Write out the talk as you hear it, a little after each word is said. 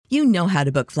You know how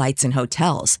to book flights and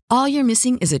hotels. All you're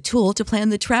missing is a tool to plan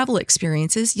the travel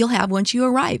experiences you'll have once you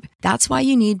arrive. That's why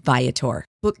you need Viator.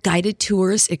 Book guided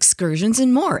tours, excursions,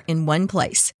 and more in one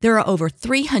place. There are over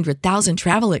 300,000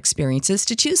 travel experiences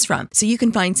to choose from, so you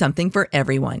can find something for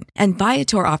everyone. And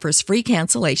Viator offers free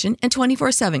cancellation and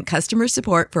 24/7 customer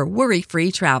support for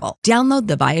worry-free travel. Download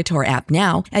the Viator app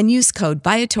now and use code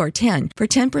Viator10 for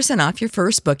 10% off your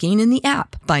first booking in the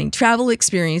app. Find travel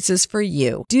experiences for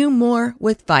you. Do more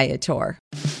with Viator.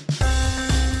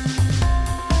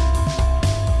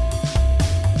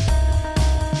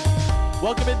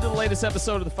 Welcome into the latest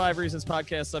episode of the 5 Reasons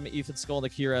Podcast. I'm Ethan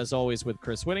Skolnick here, as always, with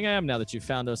Chris Whittingham. Now that you've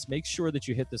found us, make sure that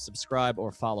you hit the subscribe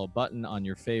or follow button on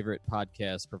your favorite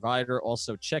podcast provider.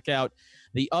 Also, check out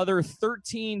the other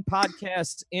 13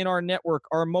 podcasts in our network.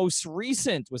 Our most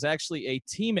recent was actually a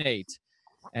teammate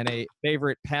and a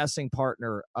favorite passing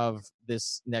partner of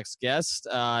this next guest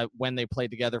when they played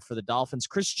together for the Dolphins.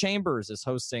 Chris Chambers is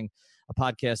hosting a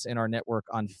podcast in our network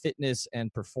on fitness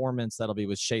and performance. That'll be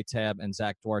with Shay Tab and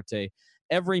Zach Duarte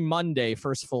every Monday.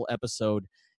 First full episode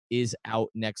is out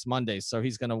next Monday. So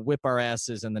he's going to whip our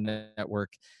asses in the network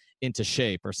into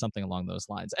shape or something along those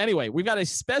lines. Anyway, we've got a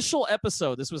special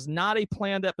episode. This was not a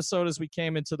planned episode as we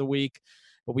came into the week,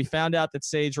 but we found out that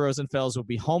Sage Rosenfels will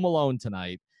be home alone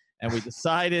tonight. And we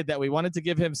decided that we wanted to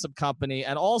give him some company.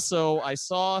 And also, I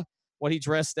saw what he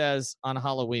dressed as on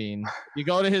Halloween. You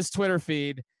go to his Twitter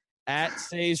feed, at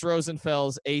Sage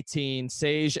Rosenfels 18,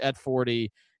 Sage at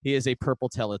 40. He is a purple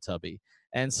Teletubby.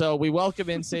 And so we welcome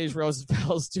in Sage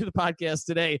Rosenfels to the podcast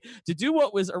today to do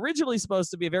what was originally supposed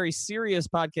to be a very serious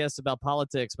podcast about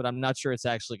politics, but I'm not sure it's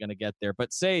actually going to get there.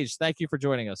 But Sage, thank you for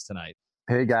joining us tonight.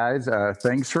 Hey, guys.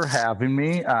 Thanks for having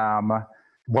me.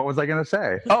 What was I going to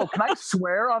say? Oh, can I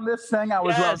swear on this thing?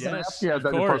 Yes, of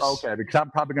course. Okay, because I'm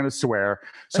probably going to swear.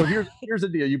 So here's the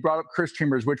deal. You brought up Chris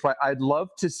Chambers, which I'd love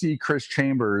to see Chris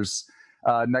Chambers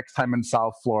next time in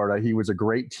South Florida. He was a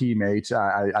great teammate.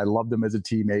 I loved him as a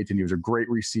teammate, and he was a great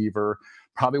receiver.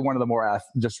 Probably one of the more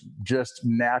just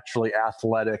naturally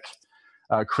athletic,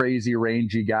 crazy,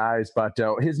 rangy guys. But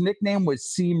his nickname was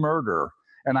C Murder,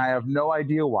 and I have no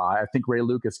idea why. I think Ray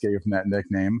Lucas gave him that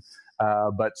nickname.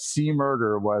 But C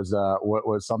Murder was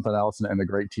something else and a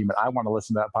great team. And I want to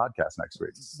listen to that podcast next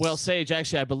week. Well, Sage,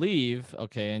 actually, I believe,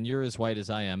 okay, and you're as white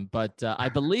as I am, but I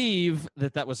believe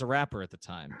that was a rapper at the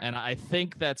time. And I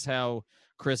think that's how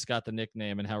Chris got the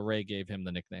nickname and how Ray gave him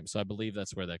the nickname. So I believe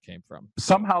that's where that came from.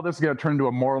 Somehow this is going to turn into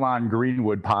a Morlon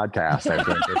Greenwood podcast, I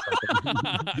think. Or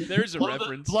something. There's a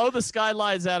reference. Blow the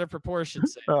skylines out of proportion.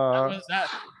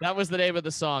 That was the name of the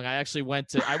song. I actually went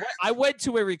to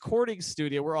a recording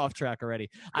studio. We're off track already.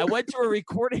 I went to a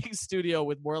recording studio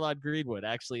with Morlon Greenwood,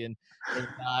 actually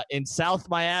in South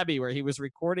Miami, where he was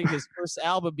recording his first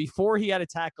album before he had a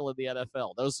tackle in the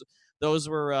NFL. Those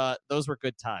were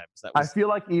good times. I feel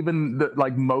like even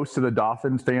most of the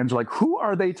Dolphins fans are like, who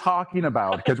are they talking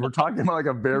about? Because we're talking about like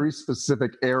a very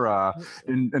specific era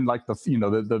in like the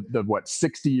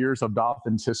 60 years of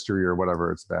Dolphins history or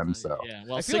whatever it's been. So yeah,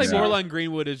 well, I feel like Morlon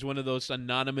Greenwood is one of those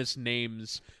anonymous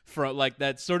names from like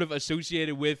that's sort of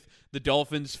associated with the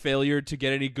Dolphins' failure to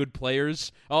get any good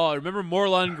players. Oh, remember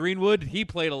Morlon Greenwood? He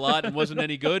played a lot and wasn't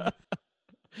any good.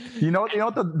 You know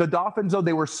what? The Dolphins, though,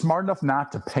 they were smart enough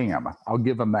not to pay him. I'll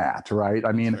give him that, right?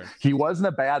 I mean, He wasn't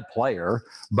a bad player,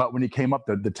 but when he came up,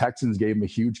 the Texans gave him a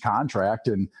huge contract,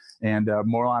 and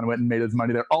Morlon went and made his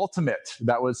money there. Ultimate,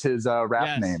 that was his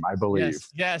rap name, I believe.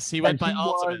 Yes, he went by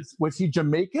Ultimate. Was he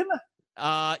Jamaican?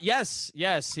 Yes,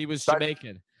 he was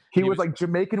Jamaican. He was like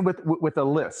Jamaican with a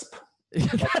lisp.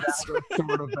 That's sort of,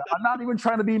 I'm not even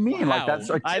trying to be mean. Wow. Like that's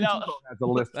like I know has a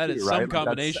lisp that is too, some right?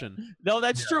 combination.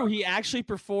 That's true. He actually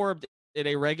performed at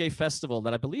a reggae festival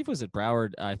that I believe was at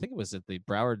Broward. I think it was at the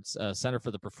Broward Center for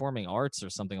the Performing Arts or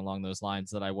something along those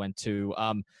lines that I went to.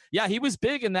 Yeah, he was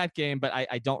big in that game, but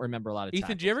I don't remember a lot of.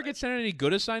 Ethan, did you ever get sent any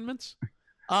good assignments?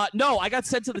 No, I got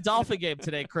sent to the Dolphin game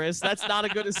today, Chris. That's not a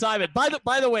good assignment. By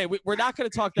the way, we're not going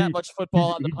to talk that much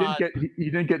football on the pod. He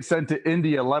didn't get sent to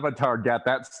India. Levitar got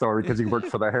that story because he worked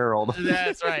for the Herald.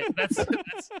 That's right.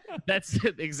 That's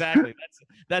it. Exactly.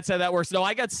 That's how that works. No,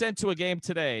 I got sent to a game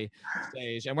today,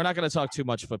 Sage, and we're not going to talk too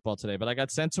much football today, but I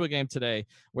got sent to a game today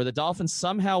where the Dolphins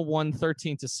somehow won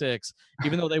 13-6,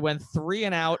 even though they went 3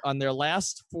 and out on their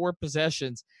last 4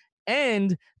 possessions.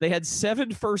 And they had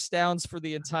 7 first downs for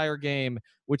the entire game,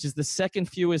 which is the second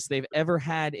fewest they've ever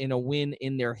had in a win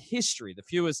in their history. The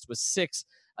fewest was 6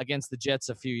 against the Jets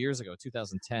a few years ago,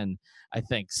 2010, I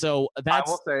think. So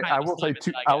that's I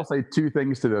will say two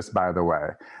things to this, by the way.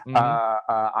 Mhm.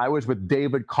 I was with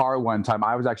David Carr one time.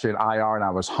 I was actually an IR and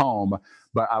I was home,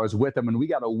 but I was with him and we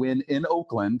got a win in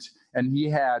Oakland and he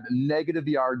had negative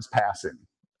yards passing.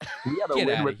 We had a Get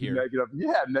win outta with here.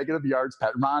 negative yards.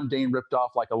 Ron Dane ripped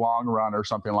off like a long run or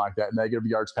something like that, negative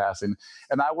yards passing.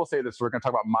 And I will say this, we're going to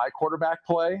talk about my quarterback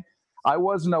play. I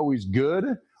wasn't always good,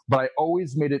 but I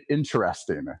always made it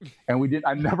interesting. And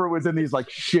I never was in these like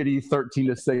shitty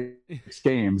 13-6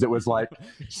 games. It was like,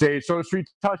 Sage throws 3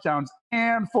 touchdowns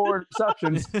and 4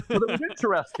 interceptions, but it was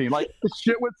interesting. Like the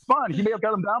shit was fun. He may have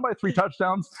got him down by 3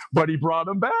 touchdowns, but he brought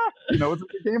him back. You know, it was a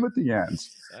good game at the end.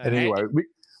 And anyway,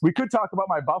 we could talk about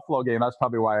my Buffalo game. That's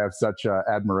probably why I have such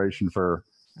admiration for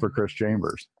Chris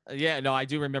Chambers. Yeah, no, I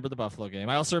do remember the Buffalo game.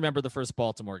 I also remember the first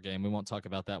Baltimore game. We won't talk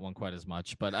about that one quite as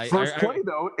much. But first play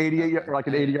though, 88 like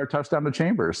an 80-yard touchdown to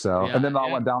Chambers. So and then it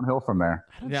all went downhill from there.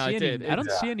 I don't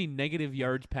see any negative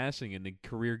yards passing in the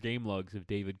career game logs of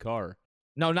David Carr.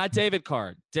 No, not David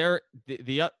Carr. David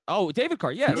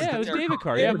Carr. Yes. Yeah, it was David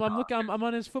Carr. Yeah, I'm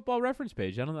on his Football Reference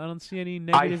page. I don't see any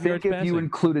negative yards passing. I think if you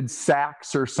included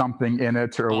sacks or something in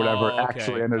it or whatever,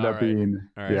 actually ended up being.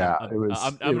 All right. Yeah, it was.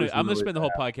 I'm gonna spend the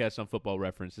whole podcast on Football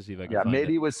Reference to see if I can. Yeah, find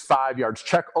maybe it was 5 yards.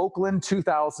 Check Oakland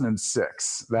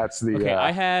 2006. That's the. Okay,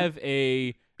 I have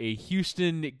a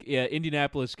Houston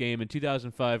Indianapolis game in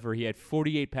 2005 where he had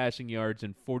 48 passing yards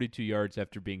and 42 yards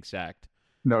after being sacked.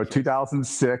 No,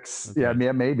 2006. Okay.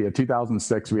 Yeah, maybe. In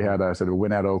 2006, we had a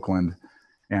win at Oakland,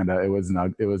 and it was an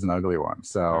ugly one.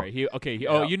 So, all right,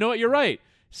 oh, you know what? You're right.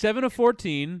 7 of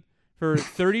 14 for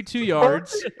 32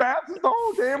 yards. That's the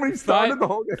whole game when he started the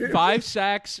whole game. 5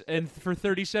 sacks and for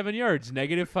 37 yards,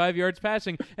 negative 5 yards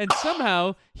passing, and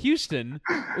somehow Houston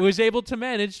was able to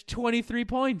manage 23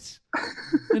 points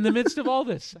in the midst of all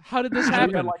this. How did this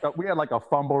happen? We had like a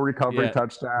fumble recovery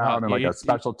touchdown and like a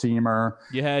special teamer.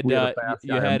 You had a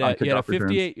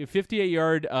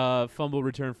 58-yard fumble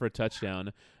return for a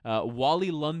touchdown.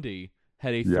 Wally Lundy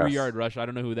had a 3-yard rush. I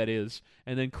don't know who that is.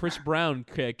 And then Chris Brown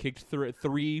kicked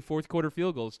 3 fourth-quarter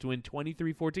field goals to win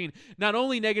 23-14. Not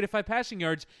only negative 5 passing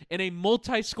yards, in a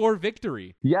multi-score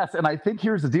victory. Yes, and I think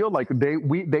here's the deal. Like they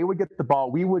would get the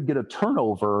ball. We would get a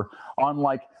turnover on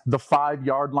like the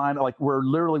 5-yard line. Like we're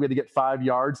literally going to get 5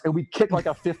 yards, and we kick like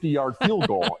a 50-yard field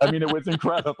goal. I mean, it was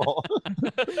incredible.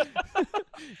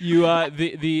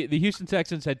 The Houston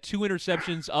Texans had 2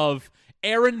 interceptions of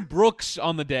Aaron Brooks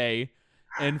on the day.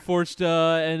 And forced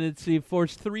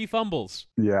 3 fumbles.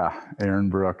 Yeah, Aaron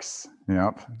Brooks.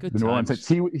 Yep. Good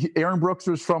times. Aaron Brooks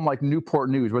was from like Newport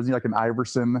News, wasn't he? Like an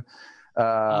Iverson.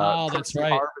 That's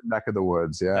right. Neck of the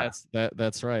woods. Yeah.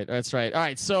 That's right. That's right. All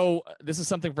right. So this is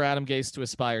something for Adam Gase to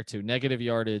aspire to: negative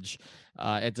yardage,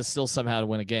 and to still somehow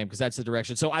win a game, because that's the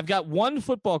direction. So I've got one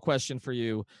football question for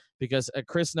you, because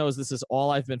Chris knows this is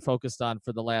all I've been focused on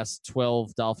for the last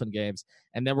 12 Dolphin games,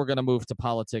 and then we're going to move to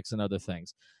politics and other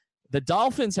things. The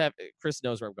Dolphins have – Chris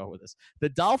knows where I'm going with this. The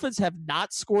Dolphins have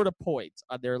not scored a point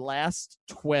on their last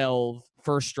 12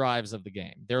 first drives of the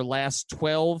game. Their last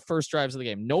 12 first drives of the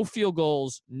game. No field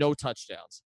goals, no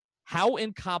touchdowns. How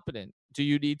incompetent do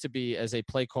you need to be as a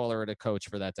play caller and a coach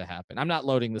for that to happen? I'm not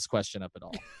loading this question up at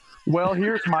all. Well,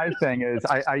 here's my thing is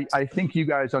I think you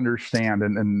guys understand,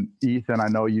 and Ethan, I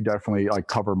know you definitely like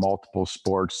cover multiple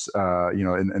sports,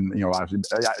 and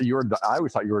obviously I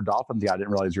always thought you were a Dolphins guy. I didn't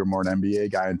realize you were more an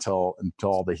NBA guy until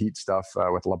all the Heat stuff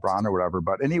with LeBron or whatever.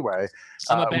 But anyway,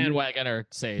 I'm a bandwagoner,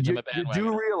 Sage. I'm a bandwagoner.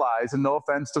 You do realize, and no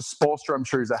offense to Spoelstra, I'm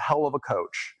sure he's a hell of a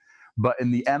coach. But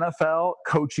in the NFL,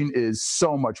 coaching is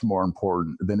so much more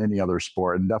important than any other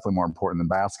sport, and definitely more important than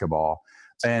basketball.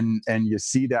 And you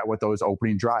see that with those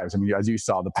opening drives. I mean, as you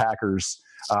saw, the Packers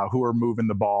who are moving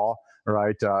the ball,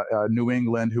 right? New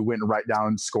England who went right down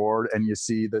and scored. And you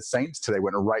see the Saints today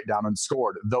went right down and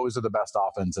scored. Those are the best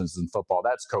offenses in football.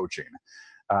 That's coaching.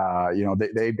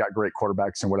 They've got great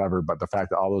quarterbacks and whatever, but the fact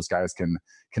that all those guys can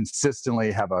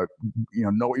consistently have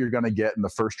know what you're going to get in the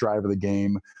first drive of the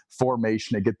game,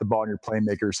 formation to get the ball in your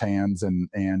playmakers' hands and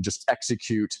just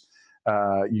execute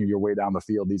your way down the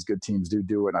field. These good teams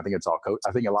do it. And I think it's all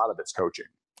I think a lot of it's coaching.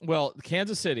 Well,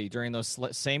 Kansas City during those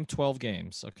same 12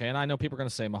 games, okay, and I know people are going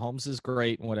to say Mahomes is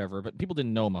great and whatever, but people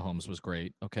didn't know Mahomes was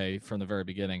great, okay, from the very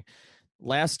beginning.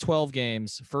 Last 12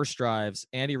 games, first drives,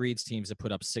 Andy Reid's teams have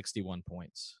put up 61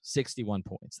 points. 61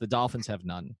 points. The Dolphins have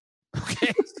none.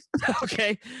 Okay.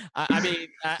 Okay.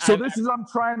 This is what I'm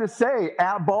trying to say.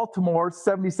 At Baltimore,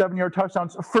 77-yard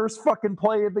touchdowns, first fucking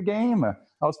play of the game.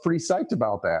 I was pretty psyched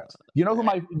about that. You know who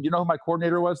my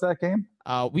coordinator was that game?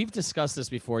 We've discussed this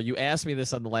before. You asked me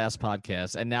this on the last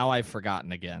podcast, and now I've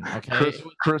forgotten again. Okay,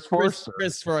 Chris Forster.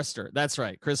 Chris Forster. That's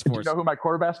right, Chris Do Forster. you know who my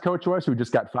quarterbacks coach was? Who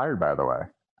just got fired, by the way?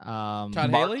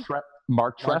 Todd Haley?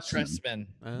 Mark Trestman.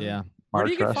 Yeah. Where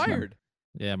did he get fired?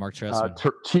 Yeah, Mark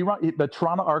Trestman. The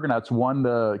Toronto Argonauts won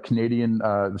the Canadian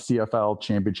the CFL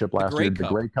championship last year, the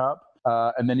Grey Cup.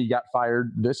 And then he got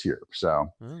fired this year. So,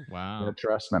 wow. Yeah,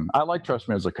 Trestman. I like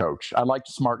Trestman as a coach. I liked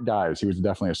smart guys. He was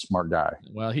definitely a smart guy.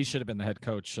 Well, he should have been the head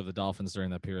coach of the Dolphins during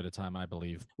that period of time, I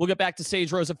believe. We'll get back to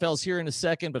Sage Rosenfels here in a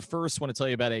second, but first, I want to tell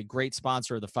you about a great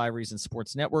sponsor of the 5 Reasons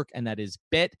Sports Network, and that is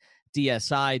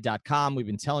BetDSI.com. We've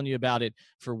been telling you about it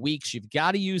for weeks. You've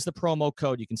got to use the promo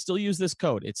code. You can still use this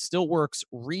code. It still works.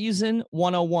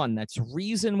 Reason101. That's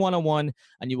Reason101,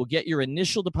 and you will get your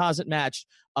initial deposit matched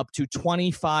up to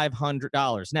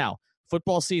 $2,500. Now,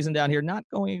 football season down here not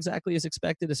going exactly as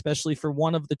expected, especially for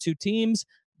one of the two teams,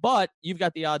 but you've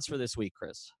got the odds for this week,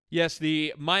 Chris. Yes,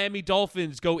 the Miami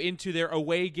Dolphins go into their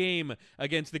away game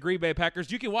against the Green Bay Packers.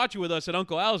 You can watch it with us at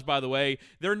Uncle Al's, by the way.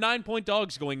 They're 9-point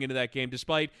dogs going into that game,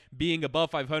 despite being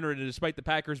above 500 and despite the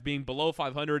Packers being below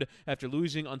 500 after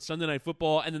losing on Sunday Night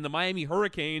Football. And then the Miami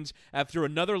Hurricanes, after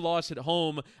another loss at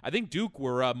home, I think Duke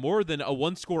were more than a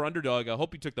one-score underdog. I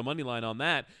hope you took the money line on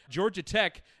that. Georgia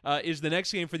Tech is the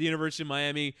next game for the University of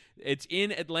Miami. It's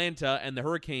in Atlanta, and the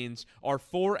Hurricanes are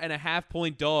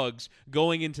 4.5-point dogs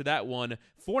going into that one.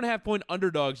 4.5-point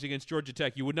underdogs against Georgia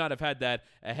Tech. You would not have had that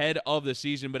ahead of the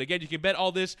season. But again, you can bet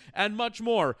all this and much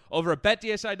more over at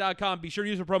BetDSI.com. Be sure to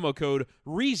use the promo code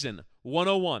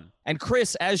REASON101. And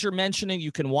Chris, as you're mentioning,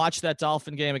 you can watch that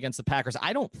Dolphin game against the Packers.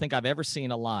 I don't think I've ever seen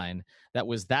a line that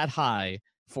was that high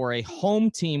for a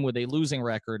home team with a losing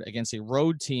record against a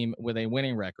road team with a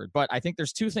winning record. But I think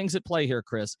there's two things at play here,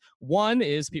 Chris. One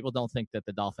is people don't think that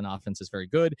the Dolphin offense is very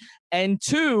good. And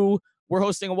two, we're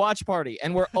hosting a watch party,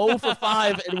 and we're 0 for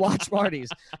 5 in watch parties.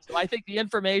 So I think the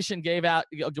information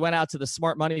went out to the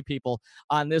smart money people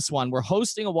on this one. We're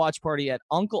hosting a watch party at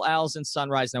Uncle Al's in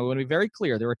Sunrise. Now, we want to be very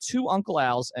clear. There are two Uncle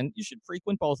Al's, and you should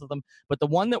frequent both of them. But the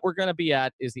one that we're going to be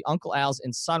at is the Uncle Al's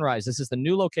in Sunrise. This is the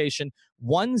new location,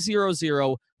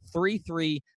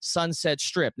 10033 Sunset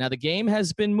Strip. Now, the game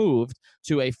has been moved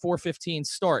to a 4:15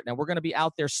 start. Now, we're going to be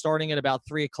out there starting at about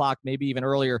 3 o'clock, maybe even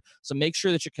earlier. So make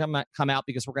sure that you come out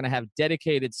because we're going to have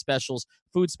dedicated specials,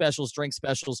 food specials, drink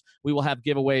specials. We will have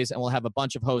giveaways, and we'll have a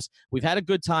bunch of hosts. We've had a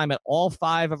good time at all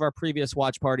 5 of our previous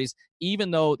watch parties,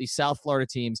 even though the South Florida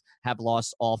teams have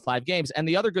lost all 5 games. And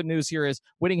the other good news here is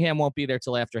Whittingham won't be there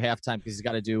till after halftime because he's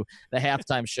got to do the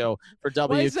halftime show for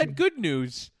W. Why is that good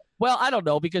news? Well, I don't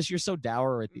know, because you're so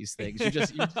dour at these things.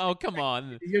 Oh, come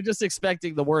on. You're just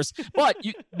expecting the worst. But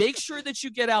you make sure that you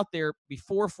get out there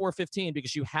before 4:15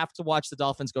 because you have to watch the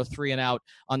Dolphins go 3 and out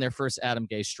on their first Adam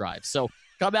Gase drive. So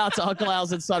come out to Uncle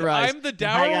Al's and Sunrise. I'm the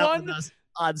dour one? With us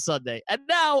on Sunday. And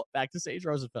now back to Sage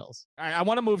Rosenfels. I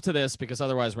want to move to this because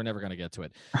otherwise we're never going to get to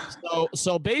it.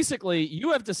 So basically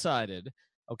you have decided,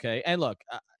 okay, and look,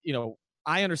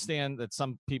 I understand that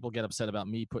some people get upset about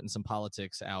me putting some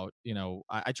politics out.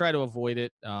 I try to avoid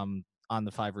it on the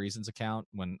 5 Reasons account.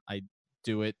 When I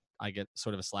do it, I get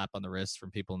sort of a slap on the wrist from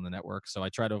people in the network. So I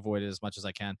try to avoid it as much as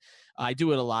I can. I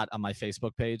do it a lot on my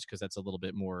Facebook page because that's a little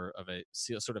bit more of a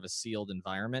sort of a sealed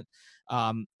environment.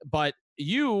 But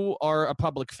you are a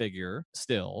public figure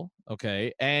still,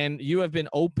 okay? And you have been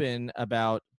open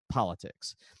about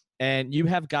politics, and you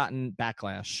have gotten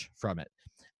backlash from it.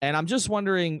 And I'm just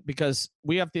wondering, because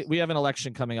we have an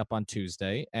election coming up on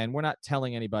Tuesday, and we're not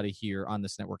telling anybody here on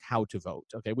this network how to vote,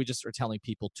 okay? We just are telling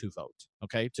people to vote,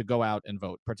 okay? To go out and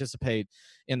vote, participate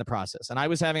in the process. And I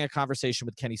was having a conversation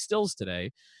with Kenny Stills today,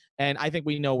 and I think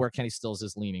we know where Kenny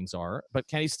Stills' leanings are, but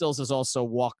Kenny Stills has also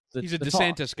walked the He's a the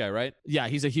DeSantis talk. Guy, right? Yeah,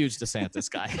 he's a huge DeSantis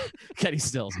guy, Kenny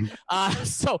Stills.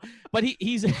 But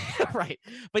he's right.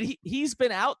 But he's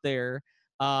been out there.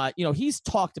 He's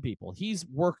talked to people. He's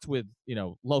worked with,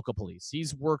 local police.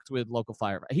 He's worked with local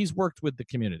fire. He's worked with the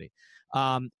community.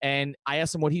 And I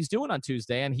asked him what he's doing on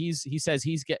Tuesday, and he says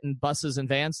he's getting buses and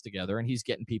vans together, and he's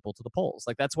getting people to the polls.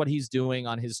 Like, that's what he's doing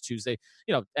on his Tuesday.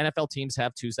 NFL teams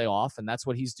have Tuesday off, and that's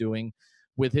what he's doing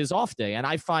with his off day. And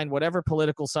I find whatever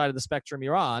political side of the spectrum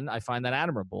you're on, I find that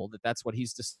admirable that's what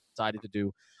he's decided to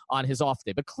do on his off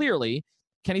day. But clearly,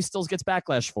 Kenny Stills gets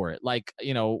backlash for it. Like,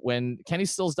 when Kenny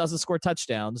Stills doesn't score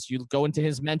touchdowns, you go into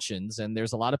his mentions, and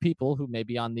there's a lot of people who may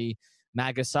be on the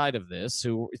MAGA side of this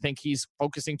who think he's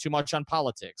focusing too much on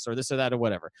politics or this or that or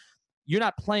whatever. You're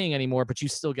not playing anymore, but you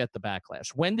still get the backlash.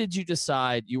 When did you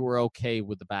decide you were okay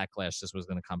with the backlash this was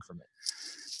going to come from it?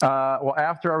 Well,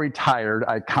 after I retired,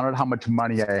 I counted how much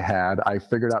money I had. I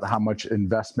figured out how much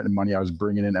investment money I was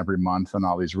bringing in every month on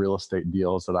all these real estate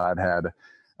deals that I'd had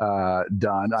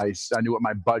done. I knew what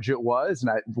my budget was, and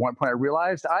at one point I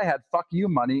realized I had fuck you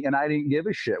money, and I didn't give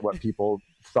a shit what people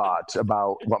thought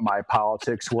about what my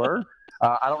politics were.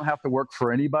 I don't have to work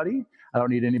for anybody. I don't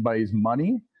need anybody's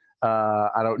money.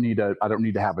 I don't need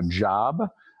to have a job.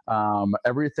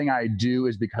 Everything I do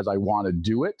is because I want to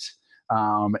do it.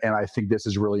 And I think this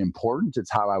is really important.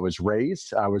 It's how I was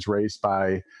raised. I was raised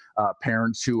by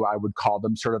parents who I would call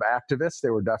them sort of activists.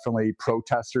 They were definitely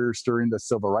protesters during the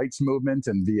civil rights movement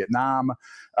in Vietnam.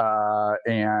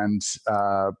 And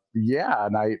so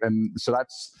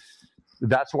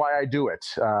that's why I do it.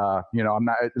 I'm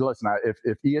not, listen,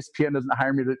 if ESPN doesn't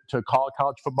hire me to call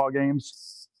college football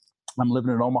games, I'm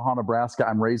living in Omaha, Nebraska.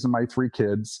 I'm raising my 3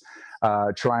 kids,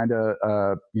 trying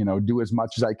to, do as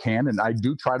much as I can. And I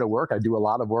do try to work. I do a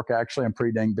lot of work, actually. I'm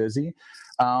pretty dang busy.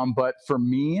 But for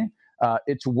me,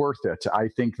 it's worth it. I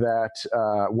think that,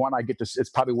 it's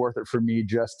probably worth it for me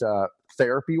just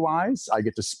therapy-wise. I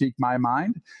get to speak my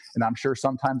mind. And I'm sure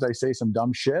sometimes I say some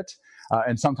dumb shit.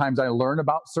 And sometimes I learn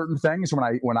about certain things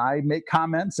when I make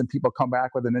comments and people come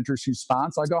back with an interesting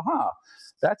response. I go,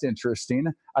 that's interesting.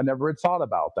 I never had thought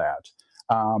about that.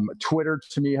 Twitter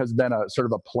to me has been a sort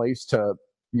of a place to,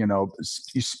 you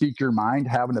speak your mind,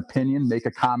 have an opinion, make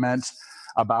a comment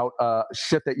about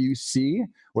shit that you see,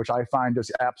 which I find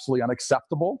is absolutely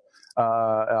unacceptable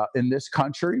in this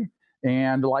country.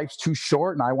 And life's too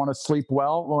short, and I want to sleep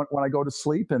well when I go to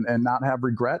sleep and not have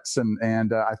regrets.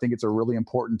 And I think it's a really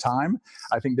important time.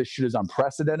 I think this shit is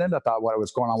unprecedented. I thought what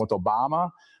was going on with Obama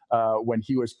when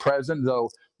he was president, though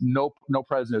no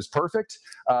president is perfect.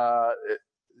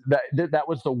 That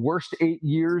was the worst 8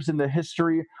 years in the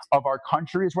history of our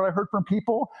country, is what I heard from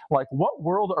people. Like, what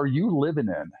world are you living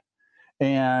in?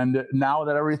 And now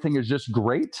that everything is just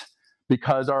great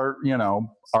because our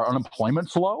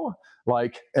unemployment's low,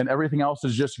 and everything else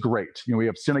is just great. We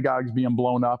have synagogues being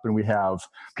blown up, and we have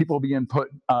people being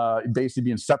basically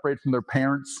being separated from their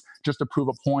parents just to prove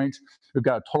a point. We've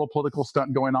got a total political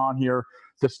stunt going on here.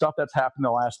 The stuff that's happened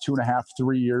the last 2.5,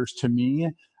 3 years to me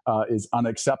is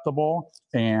unacceptable.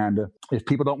 And if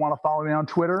people don't want to follow me on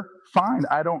Twitter, fine.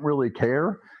 I don't really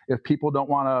care. If people don't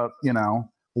want to,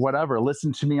 whatever,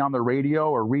 listen to me on the radio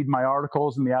or read my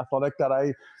articles in The Athletic that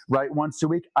I write once a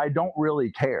week, I don't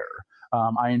really care.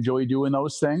 I enjoy doing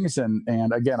those things.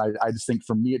 And again, I just think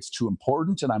for me, it's too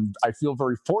important. And I feel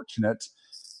very fortunate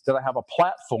that I have a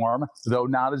platform, though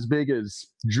not as big as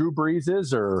Drew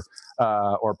Brees's or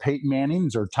Peyton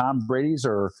Manning's or Tom Brady's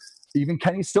or even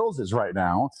Kenny Stills is right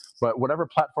now. But whatever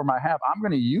platform I have, I'm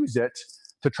going to use it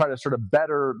to try to sort of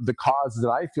better the causes that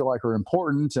I feel like are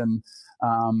important. And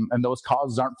those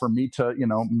causes aren't for me to,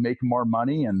 make more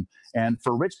money and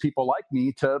for rich people like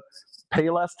me to pay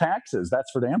less taxes.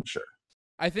 That's for damn sure.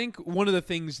 I think one of the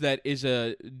things that is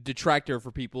a detractor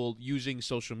for people using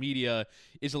social media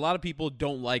is a lot of people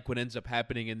don't like what ends up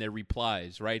happening in their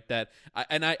replies, right?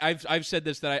 I've said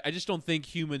this, that I just don't think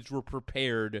humans were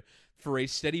prepared for a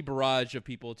steady barrage of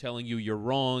people telling you you're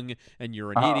wrong and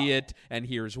you're an idiot and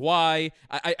here's why.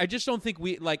 I just don't think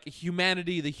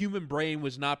humanity, the human brain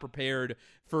was not prepared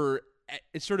for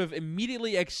a sort of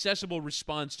immediately accessible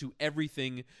response to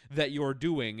everything that you're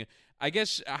doing. I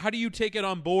guess, how do you take it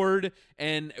on board,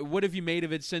 and what have you made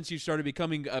of it since you started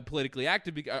becoming politically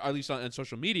active, at least on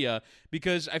social media?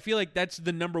 Because I feel like that's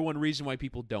the number one reason why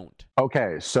people don't.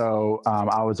 Okay, so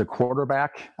I was a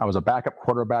quarterback. I was a backup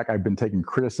quarterback. I've been taking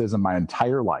criticism my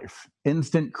entire life.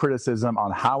 Instant criticism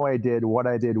on how I did, what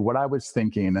I was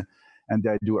thinking, and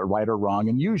did I do it right or wrong?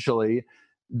 And usually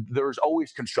there's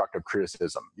always constructive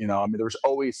criticism. There's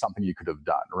always something you could have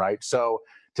done, right? So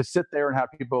to sit there and have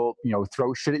people,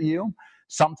 throw shit at you,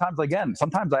 sometimes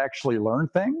I actually learn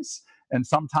things. And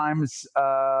sometimes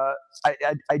I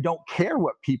don't care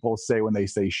what people say when they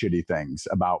say shitty things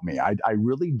about me. I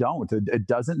really don't. It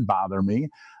doesn't bother me.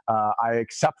 I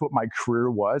accept what my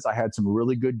career was. I had some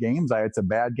really good games. I had some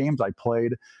bad games. I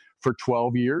played for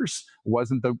 12 years,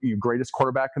 wasn't the greatest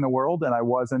quarterback in the world, and I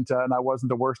wasn't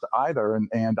the worst either.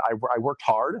 And I worked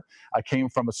hard. I came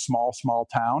from a small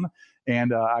town,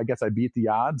 and I guess I beat the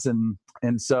odds.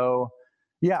 And so,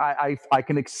 yeah, I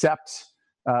can accept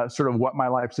sort of what my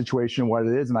life situation, what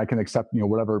it is, and I can accept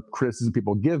whatever criticism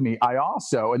people give me. I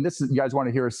also, and this is, you guys want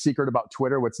to hear a secret about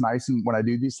Twitter? What's nice and when I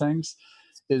do these things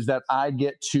is that I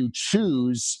get to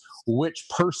choose which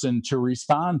person to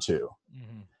respond to.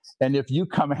 Mm-hmm. And if you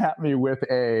come at me with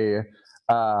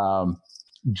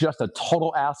just a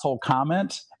total asshole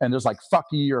comment, and there's like, fuck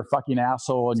you, you're a fucking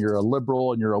asshole, and you're a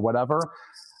liberal, and you're a whatever,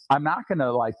 I'm not going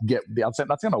to like get the upset.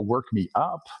 That's going to work me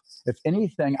up. If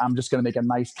anything, I'm just going to make a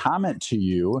nice comment to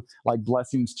you, like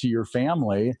blessings to your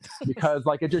family, because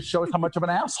like it just shows how much of an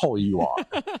asshole you are.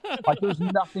 Like there's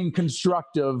nothing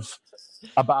constructive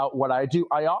about what I do.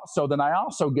 I also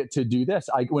get to do this.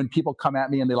 When people come at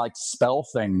me and they like spell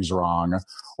things wrong,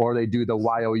 or they do the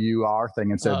Y-O-U-R thing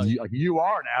and said, you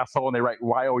are an asshole, and they write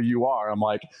Y-O-U-R. I'm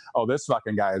like, oh, this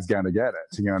fucking guy is going to get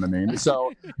it. You know what I mean?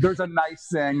 So there's a nice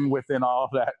thing within all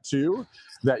of that too,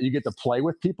 that you get to play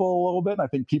with people a little bit. And I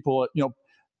think people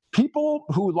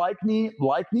who like me,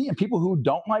 and people who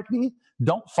don't like me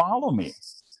don't follow me.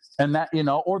 And that,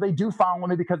 or they do follow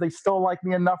me because they still like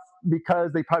me enough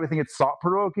because they probably think it's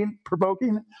thought-provoking,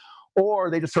 or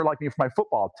they just sort of like me for my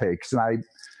football takes. And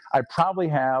I probably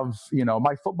have,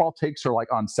 my football takes are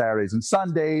like on Saturdays and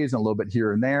Sundays and a little bit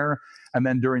here and there. And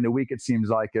then during the week, it seems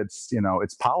like it's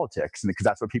politics. And because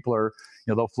that's what people are,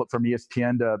 they'll flip from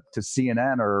ESPN to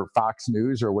CNN or Fox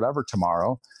News or whatever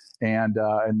tomorrow and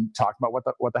talk about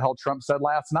what the hell Trump said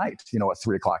last night, at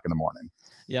 3:00 in the morning.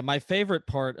 Yeah, my favorite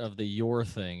part of the "your"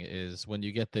 thing is when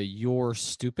you get the "you're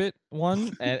stupid"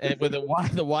 one, and with the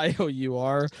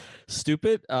Y-O-U-R,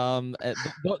 stupid.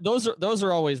 Those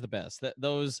are always the best.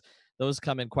 Those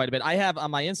come in quite a bit. I have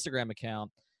on my Instagram account,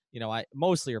 I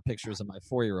mostly are pictures of my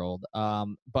 4-year-old.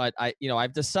 But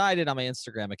I've decided on my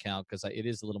Instagram account, because it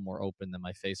is a little more open than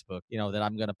my Facebook, that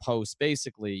I'm going to post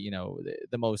basically,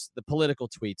 the political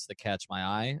tweets that catch my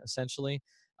eye, essentially.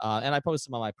 And I post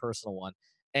them on my personal one.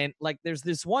 And like, there's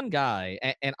this one guy,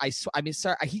 and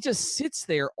sorry, he just sits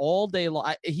there all day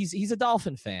long. He's a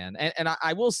Dolphin fan, and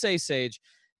I will say, Sage,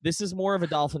 this is more of a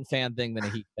Dolphin fan thing than a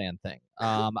Heat fan thing.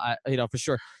 For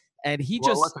sure. And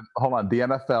listen, hold on. The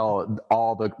NFL,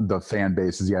 all the fan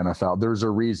base is the NFL. There's a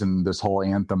reason this whole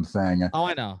anthem thing. Oh,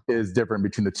 I know. Is different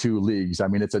between the two leagues. I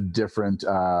mean, it's a different.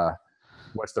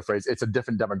 What's the phrase? It's a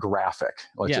different demographic.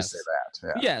 Let's just say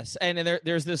that. Yeah. Yes, and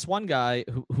there's this one guy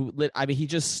who he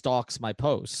just stalks my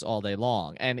posts all day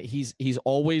long, and he's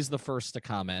always the first to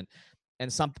comment,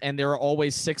 and there are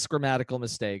always 6 grammatical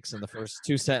mistakes in the first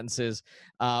 2 sentences,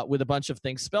 with a bunch of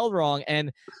things spelled wrong, and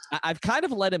I've kind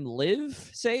of let him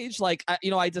live, Sage. Like,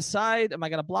 I decide, am I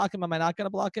going to block him? Am I not going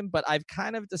to block him? But I've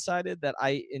kind of decided that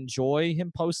I enjoy him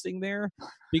posting there,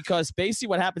 because basically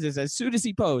what happens is, as soon as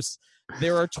he posts,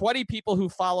 there are 20 people who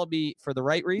follow me for the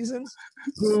right reasons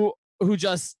who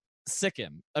just sick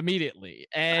him immediately.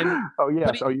 And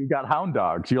you got hound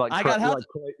dogs. You're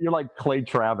like Clay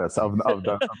Travis of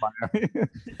Miami.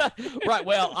 Right.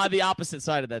 Well, on the opposite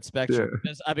side of that spectrum,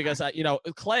 because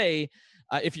Clay,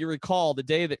 if you recall, the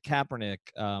day that Kaepernick,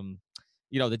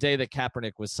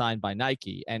 was signed by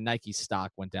Nike, and Nike's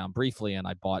stock went down briefly, and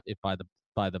I bought it by the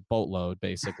boatload,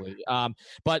 basically.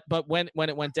 But when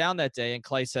it went down that day, and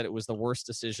Clay said it was the worst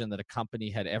decision that a company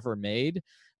had ever made.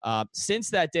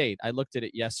 Since that date, I looked at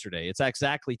it yesterday. It's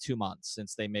exactly 2 months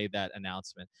since they made that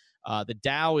announcement. The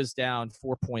Dow is down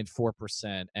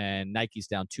 4.4%, and Nike's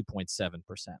down 2.7%.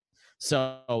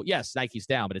 So yes, Nike's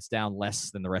down, but it's down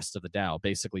less than the rest of the Dow,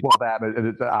 basically. Well,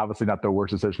 it's obviously not the worst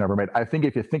decision ever made. I think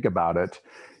if you think about it,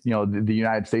 the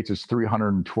United States is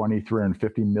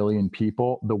 350 million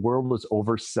people. The world is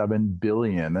over 7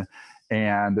 billion,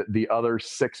 and the other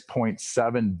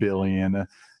 6.7 billion,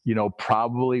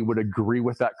 probably would agree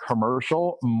with that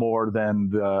commercial more than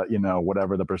the,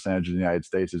 whatever the percentage of the United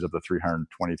States is of the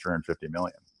 350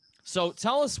 million. So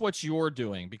tell us what you're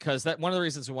doing, because that one of the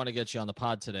reasons we want to get you on the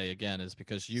pod today again is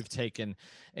because you've taken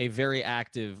a very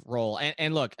active role.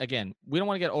 And look, again, we don't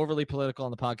want to get overly political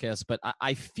on the podcast, but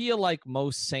I feel like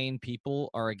most sane people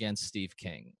are against Steve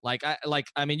King.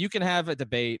 I mean, you can have a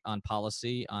debate on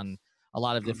policy on a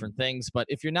lot of different things, but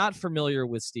if you're not familiar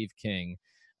with Steve King,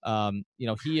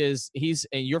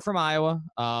 you're from Iowa.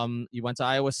 You went to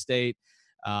Iowa State.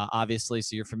 Obviously,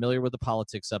 so you're familiar with the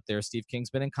politics up there. Steve King's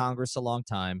been in Congress a long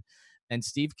time, and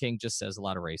Steve King just says a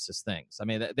lot of racist things. I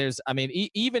mean,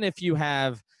 even if you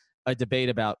have a debate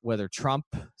about whether Trump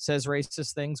says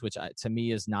racist things, which to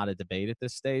me is not a debate at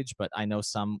this stage, but I know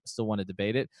some still want to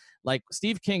debate it. Like,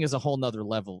 Steve King is a whole nother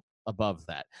level above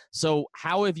that. So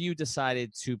how have you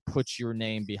decided to put your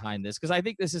name behind this? Because I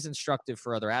think this is instructive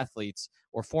for other athletes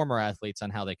or former athletes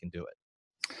on how they can do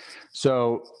it.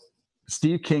 So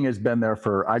Steve King has been there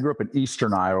I grew up in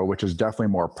Eastern Iowa, which is definitely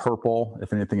more purple,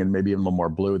 if anything, and maybe even a little more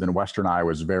blue. Than Western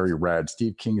Iowa is very red.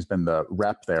 Steve King's been the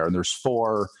rep there, and there's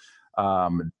 4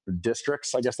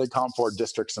 districts, I guess they call them 4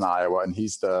 districts in Iowa, and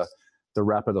he's the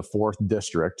rep of the 4th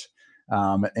district.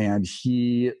 And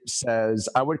he says,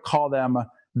 I would call them,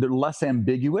 they're less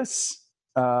ambiguous,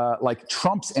 like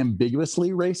Trump's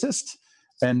ambiguously racist,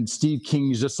 and Steve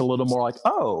King's just a little more like,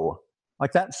 oh,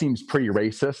 like that seems pretty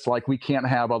racist. Like we can't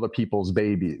have other people's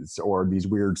babies or these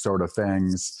weird sort of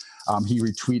things. He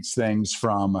retweets things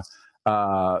from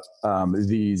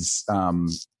these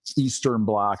Eastern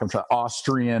Bloc,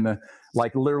 Austrian,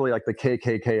 like literally like the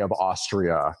KKK of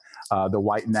Austria, the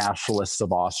white nationalists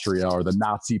of Austria, or the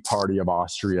Nazi Party of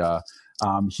Austria.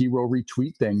 He will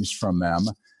retweet things from them,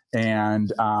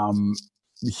 and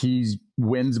he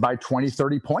wins by 20,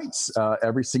 30 points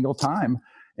every single time.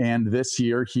 And this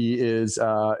year he is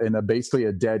in basically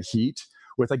a dead heat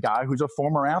with a guy who's a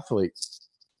former athlete.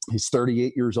 He's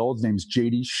 38 years old. His name's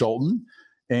J.D. Scholten.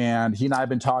 And he and I have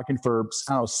been talking for,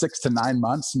 6 to 9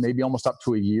 months, maybe almost up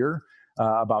to a year,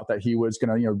 about that he was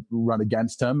going to run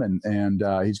against him, and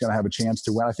he's going to have a chance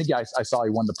to win. I think I saw he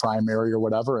won the primary or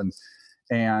whatever, and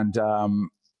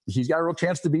he's got a real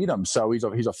chance to beat him. So he's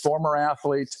a former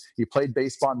athlete. He played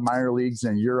baseball in minor leagues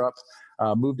in Europe.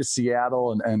 Moved to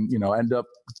Seattle and end up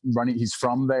running. He's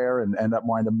from there and end up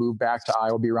wanting to move back to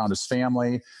Iowa, be around his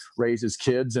family, raise his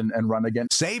kids, and run again.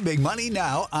 Save big money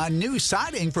now on new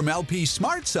siding from LP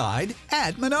SmartSide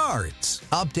at Menards.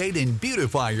 Update and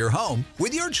beautify your home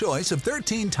with your choice of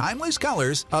 13 timeless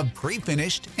colors of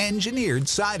pre-finished engineered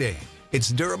siding. It's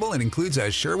durable and includes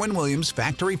a Sherwin-Williams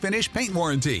factory finish paint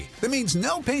warranty that means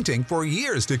no painting for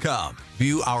years to come.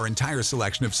 View our entire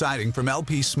selection of siding from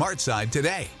LP SmartSide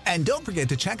today. And don't forget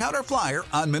to check out our flyer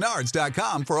on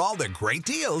Menards.com for all the great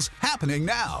deals happening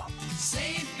now.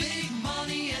 Save big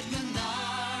money at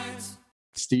Menards.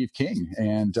 Steve King,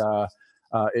 and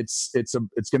it's really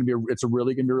going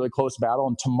to be a really close battle.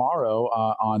 And tomorrow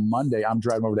on Monday, I'm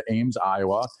driving over to Ames,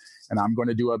 Iowa, and I'm going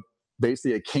to do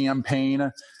basically a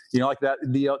campaign. Like that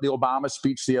the Obama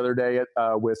speech the other day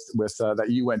with that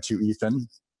you went to, Ethan.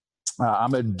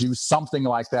 I'm going to do something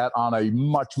like that on a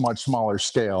much, much smaller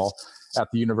scale at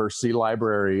the university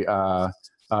library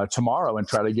tomorrow, and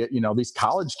try to get these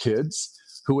college kids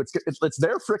who it's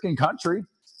their freaking country.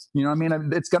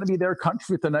 It's going to be their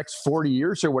country for the next 40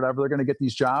 years or whatever. They're going to get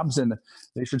these jobs, and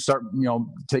they should start,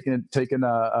 taking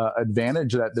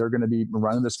advantage that they're going to be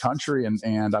running this country.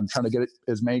 And I'm trying to get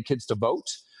as many kids to vote.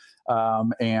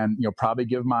 And probably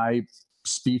give my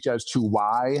speech as to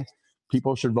why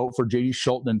people should vote for J.D.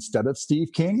 Scholten instead of Steve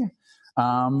King.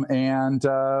 Hopefully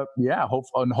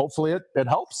it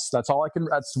helps. That's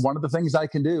one of the things I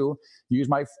can do. Use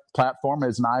my platform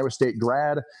as an Iowa State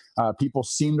grad. People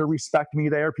seem to respect me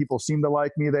there. People seem to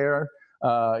like me there.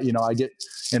 I get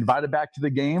invited back to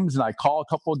the games, and I call a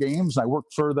couple of games, and I work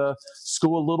for the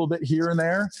school a little bit here and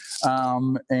there.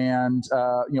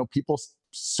 People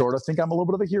sort of think I'm a little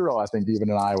bit of a hero, I think, even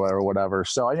in Iowa or whatever.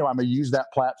 So, I'm going to use that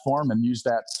platform and use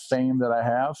that fame that I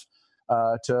have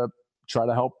to try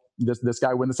to help this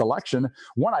guy win this election.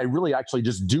 One, I really actually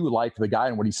just do like the guy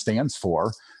and what he stands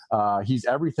for. He's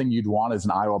everything you'd want as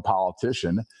an Iowa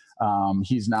politician.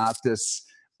 He's not this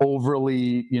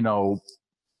overly,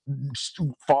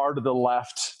 far to the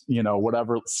left,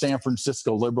 whatever, San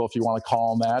Francisco liberal, if you want to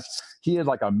call him that. He is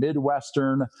like a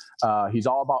Midwestern. He's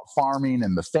all about farming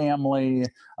and the family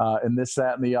and this,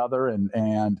 that, and the other. And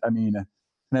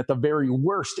at the very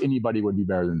worst, anybody would be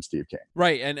better than Steve King.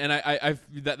 Right, and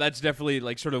that's definitely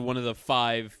like sort of one of the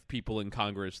 5 people in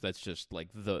Congress that's just like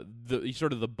the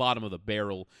sort of the bottom of the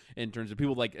barrel in terms of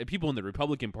people in the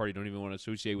Republican Party don't even want to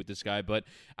associate with this guy. But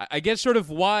I guess sort of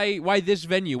why this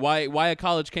venue, why a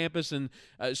college campus, and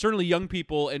certainly young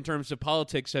people in terms of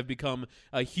politics have become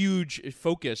a huge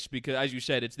focus because, as you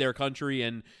said, it's their country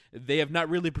and they have not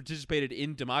really participated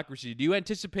in democracy. Do you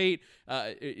anticipate?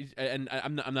 And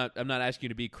I'm not asking you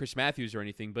to be Chris Matthews or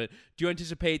anything, but do you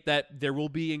anticipate that there will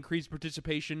be increased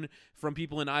participation from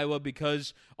people in Iowa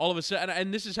because all of a sudden,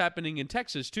 and this is happening in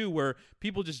Texas too, where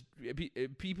people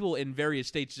in various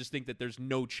states just think that there's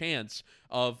no chance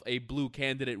of a blue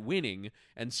candidate winning,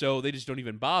 and so they just don't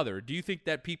even bother. Do you think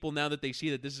that people, now that they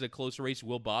see that this is a close race,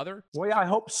 will bother? Well, yeah, I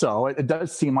hope so. It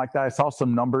does seem like that. I saw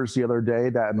some numbers the other day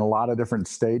that in a lot of different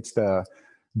states, the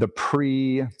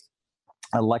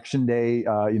pre-election day,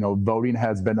 voting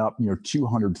has been up,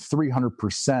 200,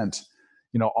 300%,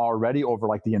 already over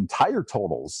like the entire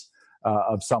totals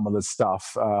of some of the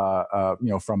stuff,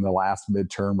 from the last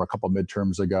midterm or a couple of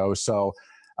midterms ago. So,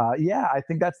 I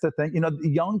think that's the thing.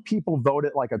 Young people vote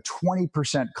at like a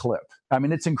 20% clip. I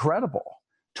mean, it's incredible.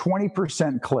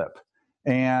 20% clip.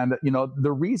 And,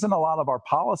 the reason a lot of our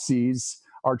policies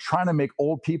are trying to make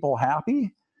old people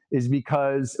happy is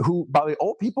because by the way,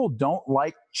 old people don't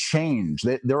like change.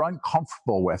 They're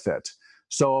uncomfortable with it.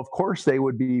 So of course they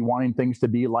would be wanting things to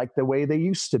be like the way they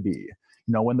used to be,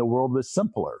 when the world was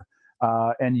simpler.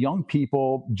 And young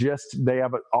people they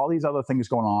have all these other things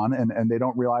going on and they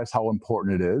don't realize how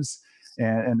important it is.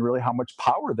 and really how much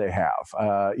power they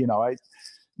have.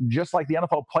 Just like the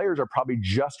NFL players are probably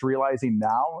just realizing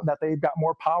now that they've got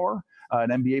more power.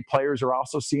 And NBA players are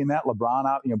also seeing that. LeBron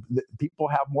out, people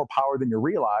have more power than you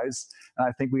realize. And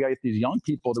I think we got to get these young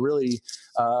people to really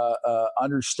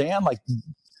understand, like,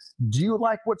 do you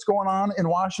like what's going on in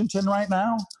Washington right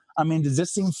now? I mean, does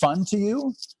this seem fun to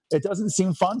you? It doesn't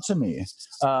seem fun to me.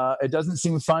 It doesn't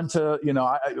seem fun to,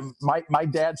 my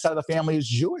dad's side of the family is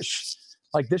Jewish.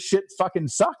 Like, this shit fucking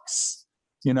sucks,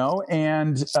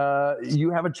 and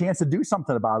you have a chance to do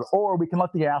something about it, or we can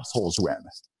let the assholes win.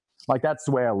 Like, that's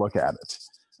the way I look at it.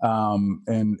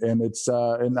 And it's,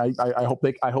 and I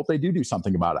hope they do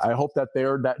something about it. I hope that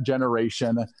that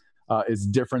generation is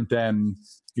different than,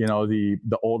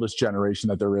 the oldest generation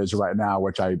that there is right now,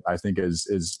 which I think is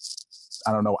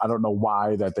I don't know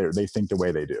why that they think the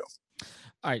way they do.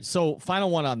 All right. So final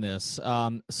one on this.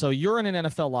 So you're in an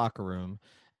NFL locker room,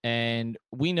 and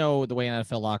we know the way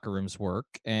NFL locker rooms work.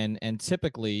 And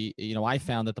typically, I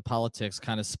found that the politics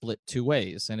kind of split two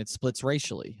ways, and it splits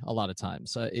racially a lot of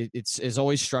times. It's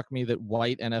always struck me that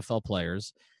white NFL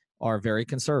players are very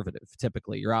conservative.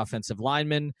 Typically, your offensive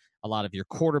linemen, a lot of your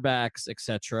quarterbacks,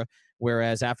 etc.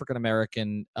 Whereas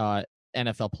African-American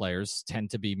NFL players tend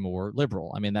to be more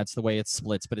liberal. I mean, that's the way it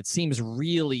splits, but it seems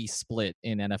really split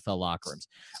in NFL locker rooms.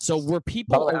 So were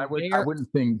people I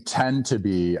wouldn't think tend to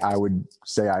be. I would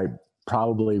say I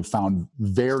probably found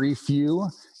very few,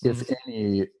 if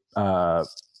any,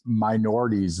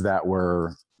 minorities that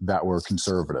were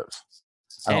conservative.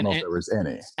 I don't know if there was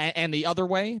any. And the other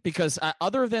way, because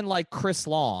other than like Chris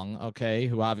Long, okay,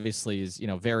 who obviously is,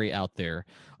 very out there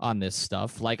on this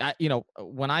stuff. Like,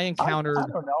 when I encountered. I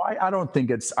don't know. I think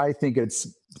it's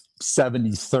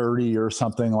 70-30 or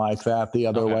something like that the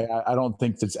other way. I don't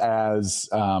think it's as,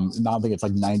 I don't think it's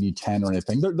like 90-10 or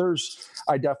anything.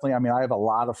 I have a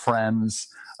lot of friends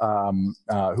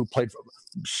who played,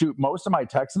 most of my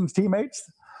Texans teammates,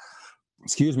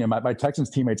 my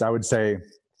Texans teammates, I would say,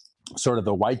 sort of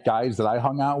the white guys that I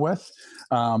hung out with,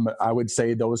 I would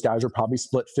say those guys are probably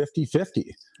split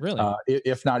 50-50. Really?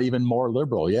 If not even more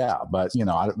liberal. Yeah. But,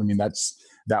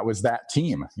 that was that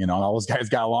team, and all those guys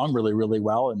got along really, really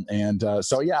well. And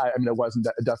so, yeah, it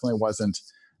definitely wasn't,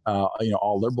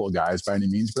 all liberal guys by any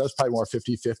means, but it was probably more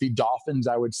 50-50. Dolphins,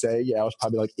 I would say, yeah, it was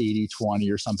probably like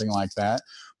 80-20 or something like that.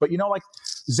 But, like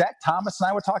Zach Thomas and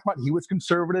I would talk about, he was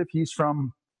conservative. He's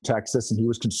from Texas, and he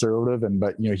was conservative,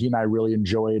 but he and I really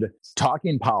enjoyed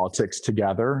talking politics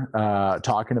together,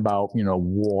 talking about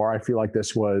war. I feel like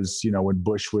this was when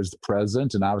Bush was the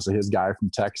president, and obviously his guy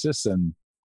from Texas, and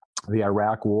the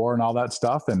Iraq War and all that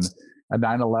stuff, and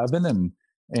 9/11,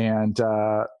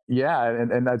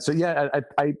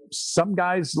 I some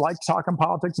guys liked talking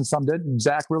politics and some didn't.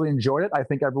 Zach really enjoyed it. I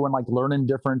think everyone liked learning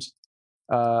different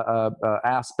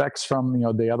aspects from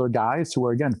the other guys who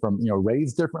are, again, from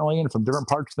raised differently and from different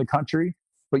parts of the country,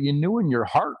 but you knew in your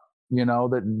heart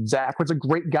that Zach was a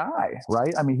great guy,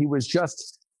 right? I mean, he was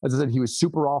just, as I said, he was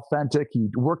super authentic. He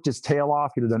worked his tail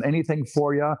off. He'd have done anything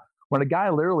for you. When a guy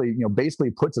literally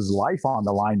basically puts his life on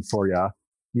the line for you,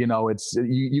 it's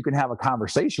you can have a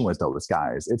conversation with those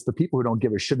guys. It's the people who don't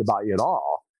give a shit about you at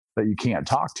all that you can't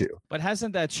talk to. But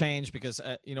hasn't that changed? Because,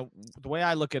 the way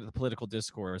I look at the political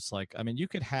discourse, you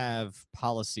could have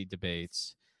policy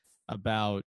debates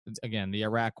about, again, the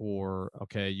Iraq War.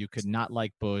 Okay. You could not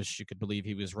like Bush. You could believe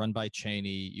he was run by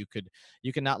Cheney. You could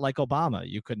not like Obama.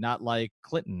 You could not like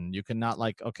Clinton. You could not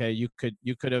like, you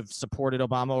could have supported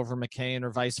Obama over McCain or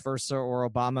vice versa, or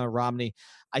Obama, Romney.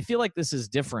 I feel like this is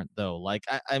different though.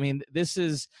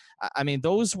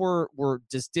 Those were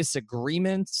just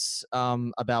disagreements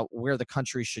about where the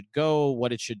country should go,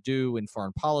 what it should do in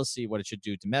foreign policy, what it should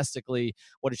do domestically,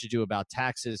 what it should do about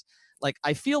taxes.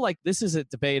 I feel like this is a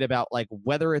debate about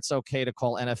whether it's okay to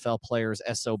call NFL players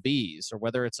SOBs, or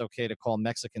whether it's okay to call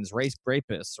Mexicans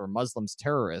rapists or Muslims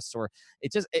terrorists, or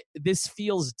this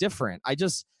feels different.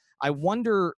 I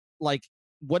wonder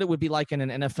what it would be like in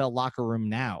an NFL locker room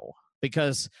now,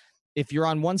 because if you're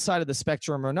on one side of the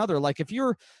spectrum or another, if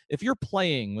you're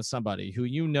playing with somebody who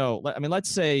let's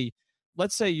say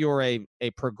you're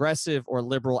a progressive or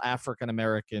liberal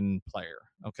African-American player,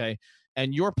 okay?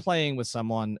 And you're playing with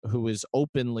someone who is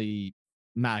openly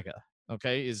MAGA,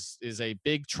 okay, is a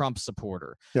big Trump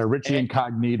supporter. Yeah, Richie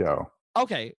Incognito.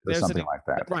 Okay, there's something like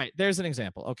that. Right, there's an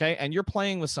example, okay? And you're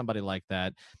playing with somebody like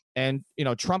that, and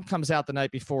Trump comes out the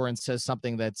night before and says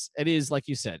something it is, like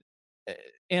you said,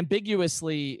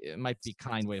 ambiguously, it might be a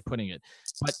kind way of putting it,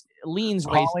 but leans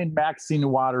ways. Calling Maxine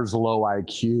Waters low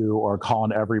IQ or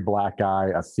calling every black guy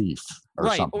a thief.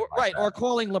 Or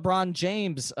calling LeBron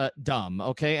James dumb.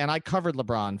 Okay, and I covered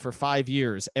LeBron for 5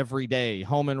 years every day,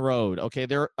 home and road. Okay,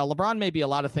 LeBron may be a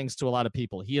lot of things to a lot of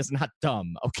people. He is not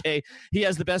dumb. Okay, he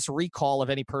has the best recall of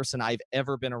any person I've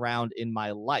ever been around in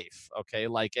my life. Okay,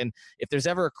 and if there's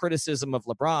ever a criticism of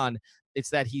LeBron, it's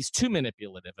that he's too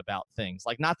manipulative about things.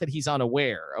 Like, not that he's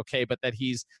unaware, okay, but that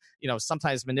he's,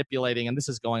 sometimes manipulating. And this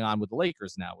is going on with the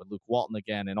Lakers now with Luke Walton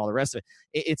again and all the rest of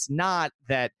it. It's not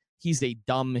that he's a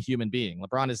dumb human being.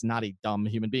 LeBron is not a dumb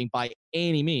human being by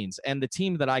any means. And the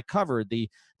team that I covered, the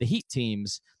Heat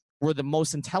teams, were the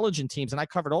most intelligent teams, and I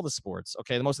covered all the sports,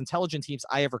 okay? The most intelligent teams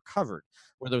I ever covered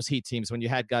were those Heat teams when you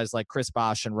had guys like Chris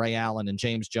Bosh and Ray Allen and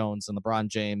James Jones and LeBron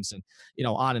James and,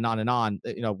 on and on and on,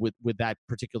 with that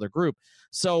particular group.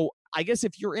 So I guess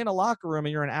if you're in a locker room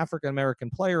and you're an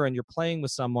African-American player and you're playing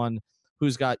with someone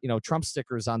who's got, Trump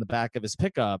stickers on the back of his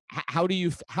pickup, how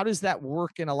does that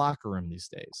work in a locker room these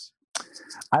days?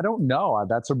 I don't know.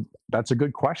 That's a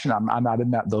good question. I'm not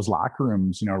in those locker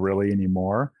rooms, really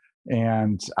anymore.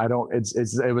 And I don't,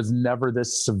 it was never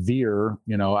this severe,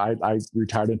 I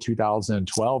retired in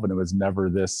 2012 and it was never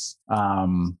this,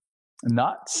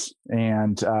 nuts.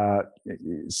 And,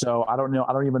 so I don't know.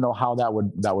 I don't even know how that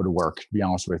would work, to be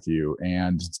honest with you.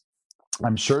 And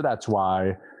I'm sure that's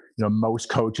why, most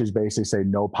coaches basically say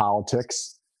no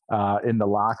politics, in the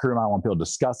locker room. I don't want people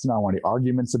discussing. I don't want any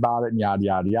arguments about it and yada,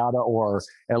 yada, yada, or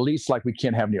at least we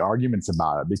can't have any arguments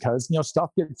about it because,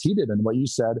 stuff gets heated. And what you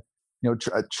said,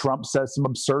 Trump says some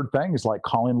absurd things like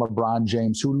calling LeBron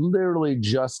James, who literally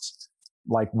just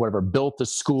built the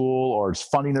school or is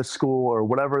funding a school or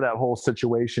whatever that whole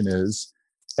situation is.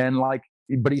 And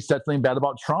but he said something bad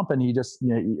about Trump and he just,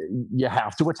 you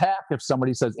have to attack. If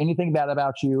somebody says anything bad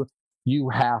about you, you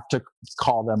have to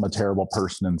call them a terrible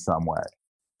person in some way.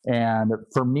 And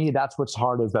for me, that's what's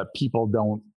hard is that people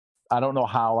I don't know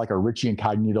how a Richie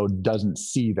Incognito doesn't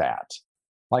see that.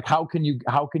 How can you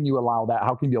allow that?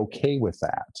 How can you be okay with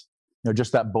that?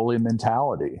 Just that bullying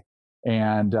mentality.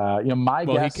 And, my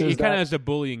guess is he kind of has a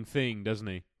bullying thing, doesn't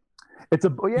he? There's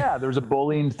a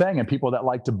bullying thing, and people that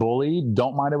like to bully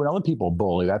don't mind it when other people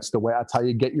bully. That's how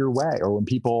you get your way. Or when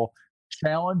people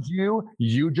challenge you,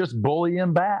 you just bully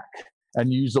them back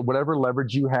and use whatever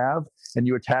leverage you have, and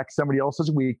you attack somebody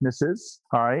else's weaknesses.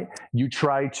 All right. You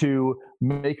try to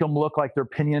make them look like their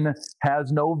opinion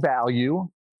has no value.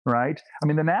 Right. I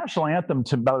mean, the national anthem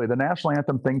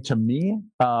thing to me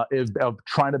is of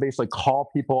trying to basically call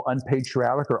people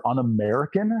unpatriotic or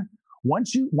un-American.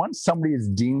 Once somebody is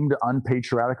deemed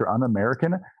unpatriotic or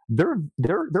un-American,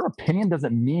 their opinion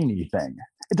doesn't mean anything.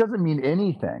 It doesn't mean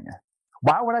anything.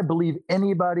 Why would I believe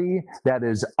anybody that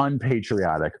is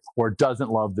unpatriotic or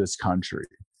doesn't love this country?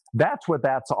 That's what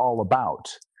that's all about.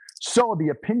 So the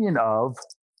opinion of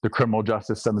the criminal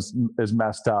justice system is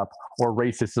messed up, or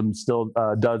racism still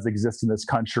does exist in this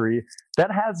country,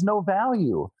 that has no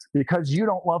value because you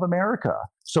don't love America.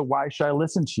 So why should I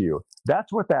listen to you?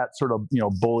 That's what that sort of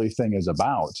bully thing is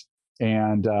about.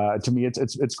 And to me,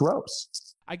 it's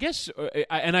gross. I guess,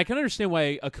 and I can understand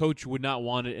why a coach would not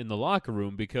want it in the locker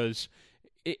room, because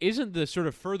isn't the sort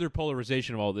of further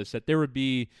polarization of all this that there would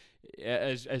be,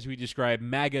 as we describe,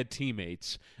 MAGA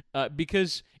teammates,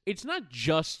 because it's not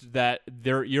just that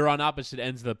you're on opposite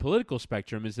ends of the political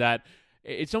spectrum. Is that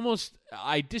it's almost,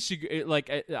 I disagree.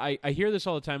 I hear this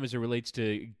all the time as it relates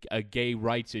to gay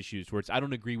rights issues, where it's I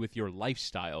don't agree with your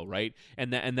lifestyle, right?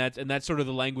 And that's sort of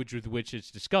the language with which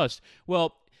it's discussed.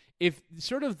 Well, if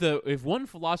one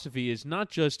philosophy is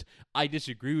not just I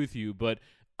disagree with you, but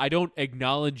I don't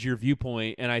acknowledge your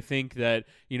viewpoint, and I think that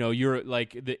you're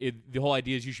the whole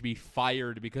idea is you should be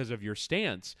fired because of your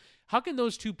stance. How can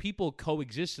those two people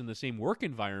coexist in the same work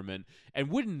environment? And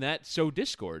wouldn't that sow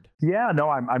discord? Yeah, no,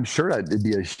 I'm sure that it'd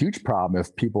be a huge problem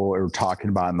if people are talking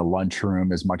about in the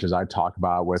lunchroom as much as I talk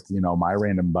about with my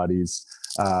random buddies.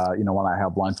 When I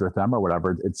have lunch with them or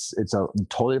whatever, it's a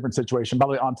totally different situation. By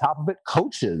the way, on top of it,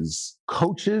 coaches,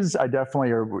 I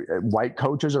definitely are. White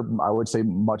coaches are, I would say,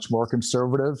 much more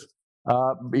conservative,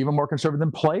 even more conservative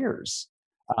than players,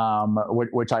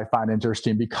 which I find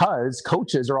interesting because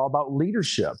coaches are all about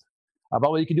leadership.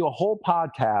 You can do a whole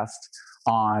podcast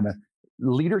on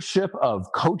leadership of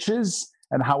coaches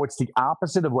and how it's the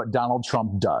opposite of what Donald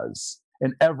Trump does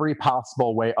in every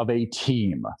possible way, of a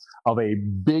team, of a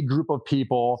big group of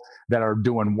people that are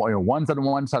doing one's on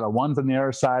one side and one's on the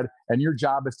other side. And your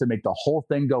job is to make the whole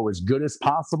thing go as good as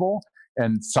possible.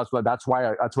 And that's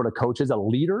what a coach is, a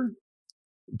leader.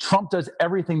 Trump does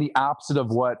everything the opposite of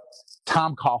what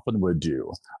Tom Coughlin would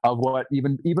do, of what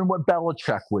even what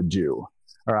Belichick would do.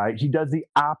 All right, he does the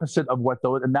opposite of what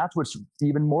those, and that's what's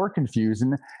even more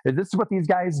confusing. Is this is what these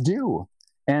guys do,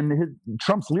 and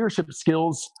Trump's leadership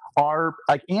skills are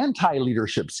like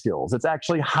anti-leadership skills. It's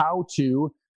actually how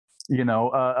to,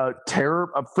 tear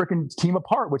a freaking team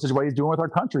apart, which is what he's doing with our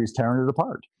country. He's tearing it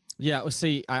apart. Yeah, well,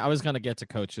 see, I was going to get to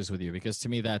coaches with you because to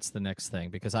me that's the next thing,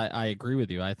 because I agree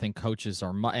with you. I think coaches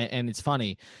are and it's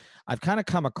funny. I've kind of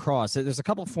come across, there's a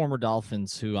couple of former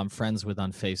Dolphins who I'm friends with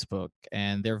on Facebook,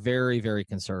 and they're very, very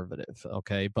conservative.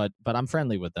 Okay. But I'm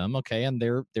friendly with them. Okay. And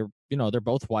they're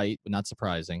both white, not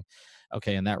surprising.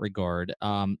 Okay. In that regard.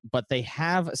 But they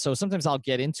have, so sometimes I'll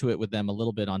get into it with them a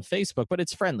little bit on Facebook, but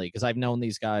it's friendly because I've known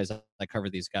these guys. I cover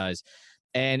these guys.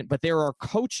 But there are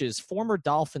coaches, former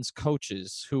Dolphins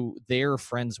coaches, who they're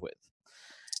friends with.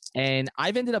 And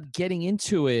I've ended up getting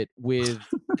into it with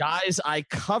guys I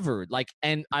covered.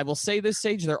 And I will say this,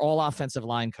 Sage, they're all offensive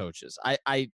line coaches.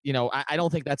 I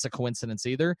don't think that's a coincidence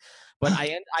either. But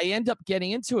I end up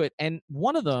getting into it. And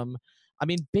one of them,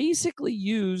 basically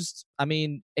used,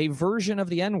 a version of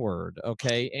the N-word,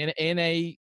 okay, in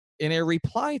a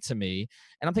reply to me.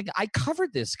 And I'm thinking, I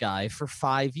covered this guy for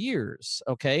 5 years,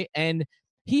 okay? And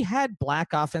he had black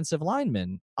offensive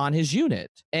linemen on his unit.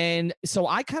 And so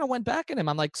I kind of went back at him.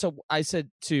 I'm like, so I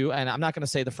said and I'm not going to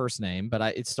say the first name,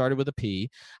 but it started with a P.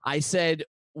 I said,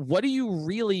 what do you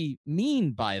really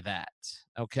mean by that?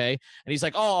 Okay. And he's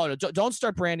like, oh, don't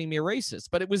start branding me a racist.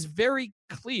 But it was very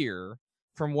clear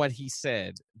from what he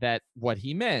said that what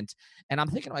he meant. And I'm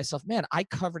thinking to myself, man, I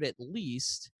covered at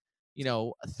least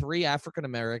 3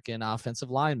 African-American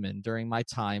offensive linemen during my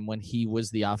time when he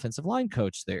was the offensive line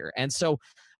coach there. And so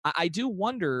I do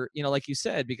wonder, like you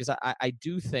said, because I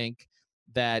do think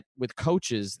that with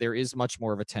coaches, there is much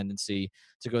more of a tendency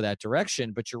to go that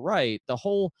direction. But you're right.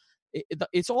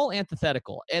 It's all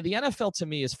antithetical. And the NFL to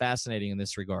me is fascinating in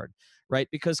this regard, right?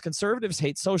 Because conservatives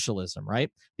hate socialism, right?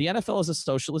 The NFL is a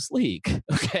socialist league,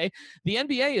 okay? The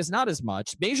NBA is not as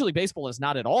much. Major League Baseball is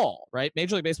not at all, right?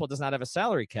 Major League Baseball does not have a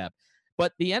salary cap.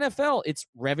 But the NFL, it's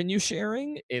revenue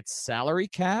sharing, it's salary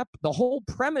cap. The whole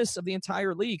premise of the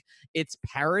entire league, it's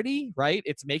parity, right?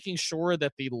 It's making sure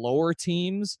that the lower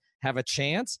teams have a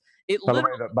chance. By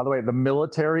the way, the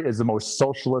military is the most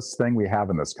socialist thing we have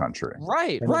in this country.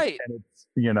 Right, and right.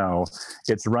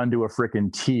 It's run to a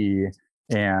freaking T,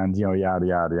 and yada yada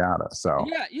yada. So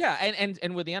yeah,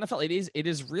 and with the NFL, it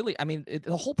is really.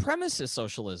 The whole premise is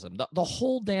socialism. The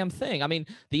whole damn thing.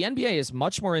 The NBA is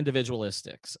much more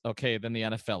individualistic, okay, than the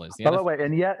NFL is. By the way,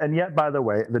 and yet, by the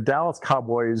way, the Dallas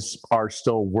Cowboys are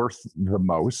still worth the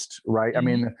most, right?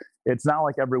 Mm-hmm. It's not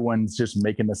like everyone's just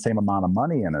making the same amount of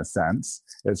money in a sense,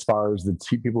 as far as the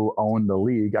people who own the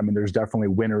league. There's definitely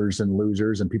winners and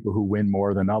losers and people who win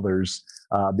more than others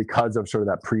because of sort of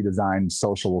that pre-designed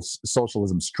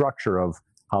socialism structure of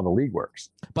how the league works.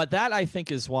 But that, I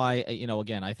think, is why,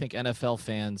 again, I think NFL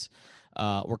fans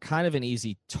were kind of an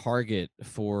easy target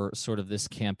for sort of this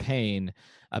campaign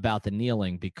about the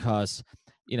kneeling because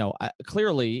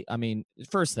clearly,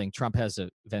 first thing, Trump has a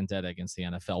vendetta against the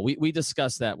NFL. We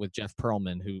discussed that with Jeff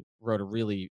Pearlman, who wrote a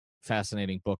really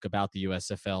fascinating book about the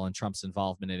USFL and Trump's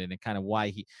involvement in it and kind of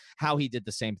how he did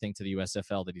the same thing to the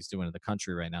USFL that he's doing to the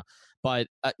country right now. But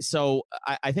so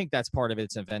I think that's part of it.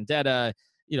 It's a vendetta.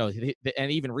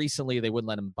 And even recently they wouldn't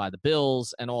let him buy the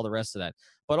Bills and all the rest of that.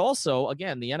 But also,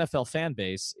 again, the NFL fan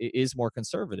base is more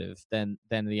conservative than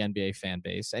the NBA fan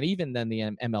base and even than the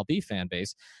MLB fan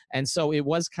base. And so it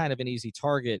was kind of an easy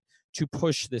target to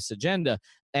push this agenda.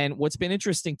 And what's been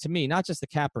interesting to me, not just the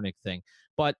Kaepernick thing,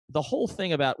 but the whole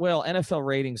thing about, NFL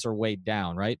ratings are way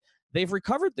down, right? They've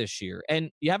recovered this year,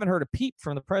 and you haven't heard a peep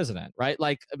from the president, right?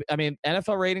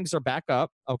 NFL ratings are back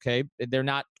up. Okay. They're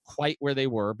not quite where they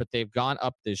were, but they've gone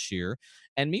up this year.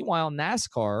 And meanwhile,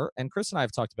 NASCAR, and Chris and I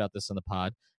have talked about this on the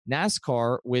pod,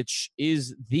 NASCAR, which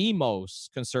is the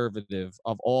most conservative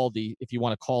of all the, if you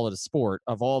want to call it a sport,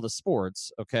 of all the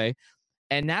sports, okay?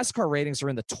 And NASCAR ratings are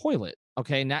in the toilet,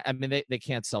 okay? They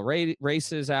can't sell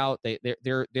races out.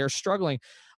 They're struggling.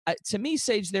 To me,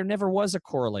 Sage, there never was a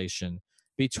correlation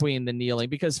between the kneeling,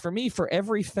 because for me, for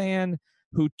every fan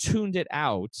who tuned it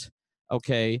out,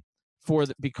 okay,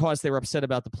 because they were upset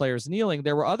about the players kneeling,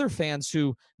 there were other fans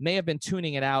who may have been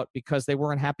tuning it out because they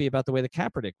weren't happy about the way the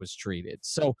Kaepernick was treated.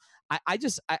 So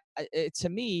to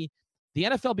me, the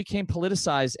NFL became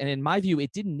politicized, and in my view,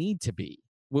 it didn't need to be.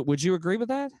 Would you agree with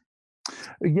that?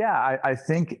 Yeah, I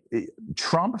think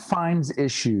Trump finds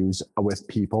issues with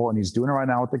people, and he's doing it right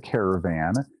now with the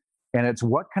caravan. And it's,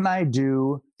 what can I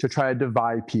do to try to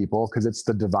divide people? Because it's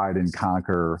the divide and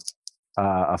conquer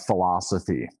a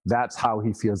philosophy. That's how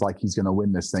he feels like he's going to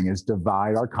win this thing, is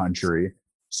divide our country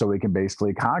so we can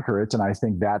basically conquer it. And I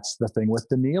think that's the thing with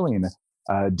the kneeling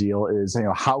deal is,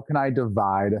 how can I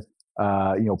divide,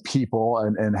 people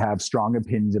and have strong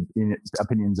opinions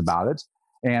about it.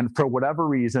 And for whatever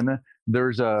reason,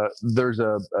 there's a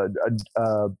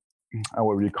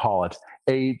what would you call it?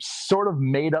 A sort of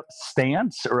made up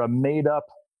stance or a made up,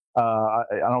 I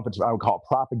don't know if I would call it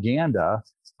propaganda,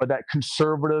 but that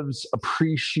conservatives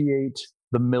appreciate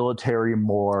the military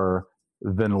more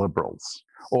than liberals,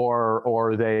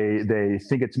 or they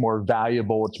think it's more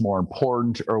valuable, it's more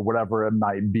important, or whatever it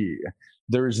might be.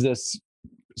 There's this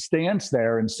stance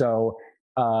there. And so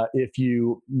if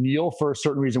you kneel for a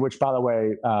certain reason, which, by the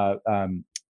way,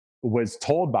 was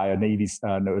told by a Navy,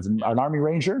 it was an Army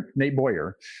Ranger, Nate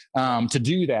Boyer, to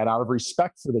do that out of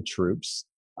respect for the troops.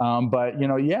 But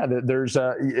there's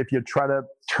if you try to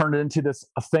turn it into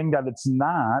a thing that it's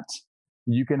not,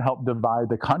 you can help divide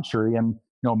the country and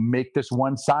make this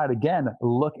one side again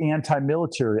look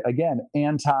anti-military, again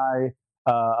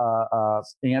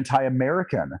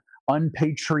anti-American,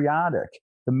 unpatriotic.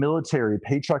 The military,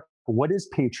 patriotic. What is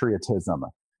patriotism?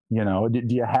 Do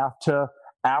you have to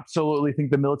absolutely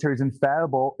think the military is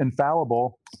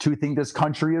infallible to think this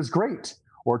country is great,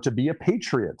 or to be a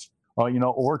patriot,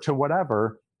 or to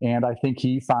whatever? And I think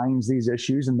he finds these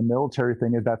issues in the military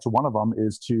thing, that's one of them,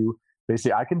 is to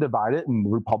basically, I can divide it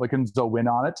and Republicans will win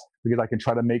on it because I can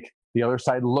try to make the other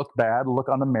side look bad, look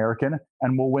un-American,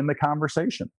 and we'll win the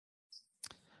conversation.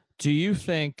 Do you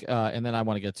think, and then I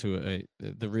want to get to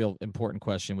the real important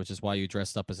question, which is why you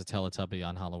dressed up as a Teletubby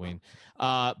on Halloween.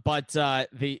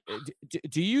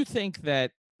 Do you think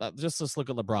that, let's look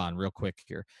at LeBron real quick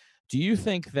here. Do you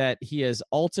think that he has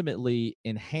ultimately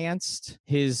enhanced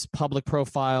his public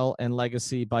profile and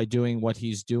legacy by doing what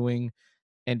he's doing?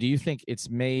 And do you think it's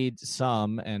made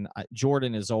some, and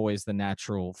Jordan is always the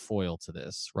natural foil to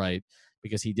this, right?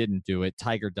 Because he didn't do it.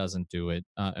 Tiger doesn't do it,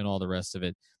 and all the rest of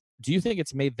it. Do you think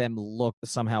it's made them look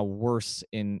somehow worse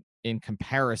in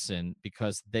comparison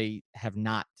because they have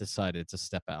not decided to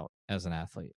step out as an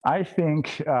athlete? I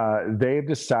think they've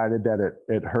decided that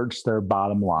it hurts their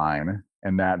bottom line,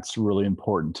 and that's really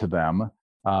important to them.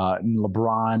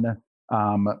 LeBron,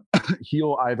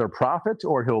 he'll either profit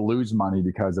or he'll lose money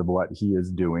because of what he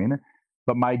is doing.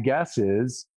 But my guess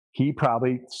is he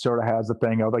probably sort of has a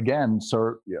thing of, again,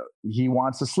 he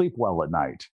wants to sleep well at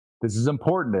night. This is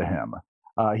important to him.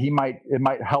 It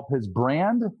might help his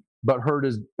brand, but hurt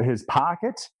his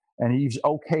pocket, and he's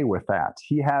okay with that.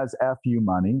 He has FU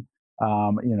money,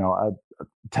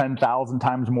 10,000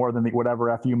 times more than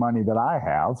whatever FU money that I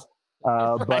have.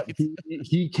 Right. But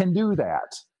he can do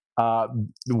that.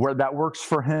 Where that works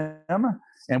for him,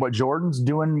 and what Jordan's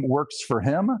doing works for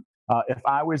him. If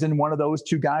I was in one of those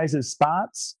two guys'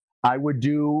 spots, I would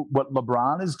do what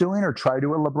LeBron is doing, or try to do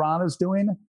what LeBron is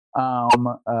doing.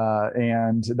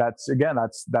 And that's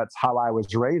how I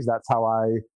was raised. That's how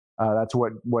that's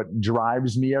what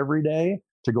drives me every day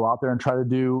to go out there and try to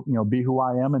do, be who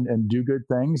I am and do good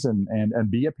things and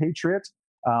be a patriot.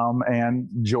 And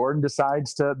Jordan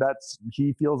decides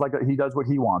he feels like he does what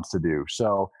he wants to do.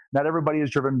 So not everybody is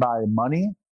driven by money.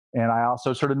 And I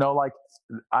also sort of know, like,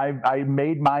 I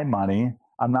made my money.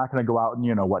 I'm not going to go out and,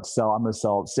 I'm going to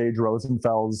sell Sage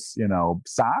Rosenfeld's,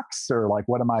 socks, or like,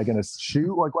 what am I going to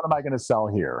shoot? Like, what am I going to sell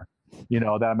here? That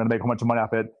I'm going to make a bunch of money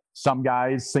off it. Some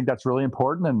guys think that's really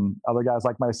important, and other guys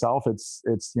like myself, it's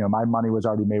my money was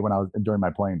already made during my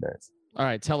playing days. All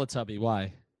right. Teletubby.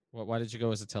 Why? Why did you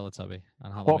go as a Teletubby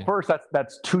on Halloween? Well, first,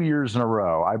 that's 2 years in a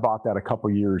row. I bought that a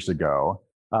couple years ago.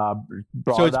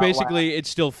 So it's basically it's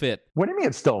still fit. What do you mean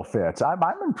it still fits? I'm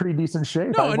in pretty decent shape.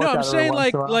 No, I'm saying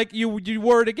like you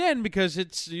wore it again because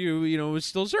it's it's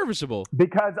still serviceable.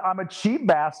 Because I'm a cheap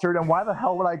bastard, and why the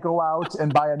hell would I go out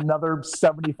and buy another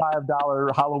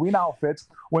 $75 Halloween outfit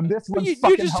when this one's you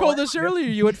just told us earlier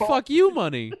you had fuck you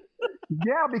money.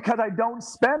 Yeah, because I don't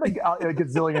spend a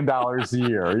gazillion dollars a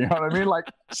year. You know what I mean? Like,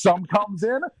 some comes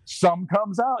in, some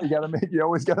comes out. You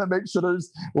always gotta make sure there's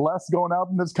less going out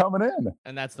than there's coming in.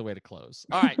 And that's the way to close.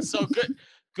 All right, so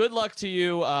good luck to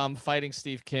you fighting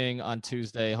Steve King on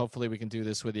Tuesday. Hopefully we can do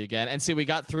this with you again. And see, we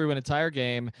got through an entire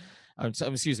game.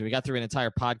 We got through an entire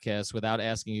podcast without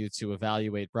asking you to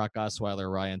evaluate Brock Osweiler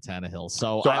or Ryan Tannehill.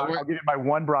 So I'll give you my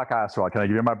one Brock Osweiler. Can I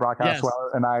give you my Brock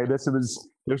Osweiler? And this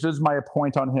is my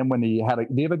point on him when he did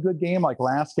he have a good game like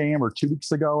last game or 2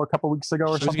 weeks ago or a couple weeks ago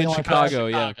or something like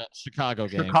Chicago, that? Yeah. Chicago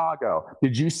game. Chicago.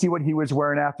 Did you see what he was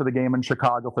wearing after the game in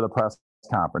Chicago for the press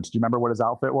conference? Do you remember what his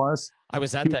outfit was? I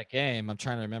was at that game. I'm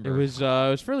trying to remember. It was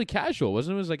fairly casual,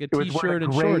 wasn't it? It was like a t-shirt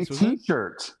and gray shorts.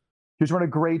 T-shirt. He was wearing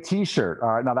a gray T-shirt. All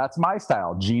right, now that's my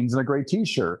style: jeans and a gray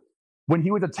T-shirt. When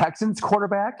he was a Texans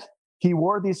quarterback, he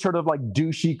wore these sort of like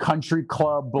douchey country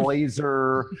club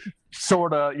blazer,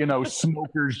 sort of,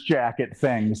 smoker's jacket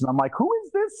things. And I'm like, who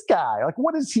is this guy? Like,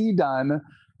 what has he done?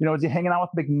 Is he hanging out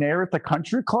with McNair at the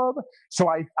country club? So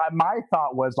my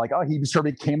thought was like, oh, he sort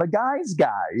of became a guy's guy.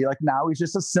 Like now he's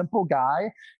just a simple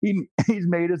guy. He's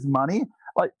made his money.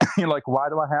 Like, like, why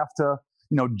do I have to,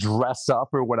 dress up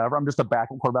or whatever? I'm just a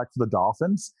backup quarterback for the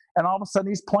Dolphins. And all of a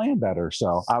sudden he's playing better.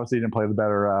 So obviously he didn't play the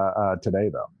better today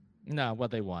though. No, well,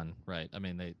 they won, right? I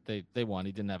mean, they won.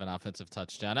 He didn't have an offensive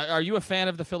touchdown. Are you a fan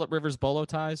of the Phillip Rivers bolo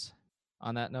ties?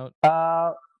 On that note,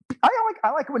 I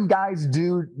like when guys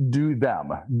do them.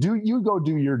 You go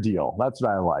do your deal. That's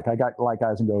what I like. I like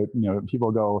guys and go.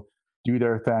 People go do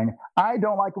their thing. I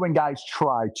don't like when guys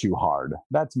try too hard.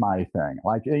 That's my thing.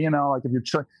 Like like if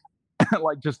you're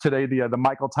like just today the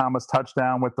Michael Thomas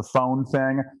touchdown with the phone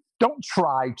thing. Don't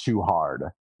try too hard.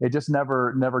 It just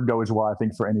never goes well. I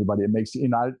think for anybody, it makes you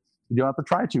don't have to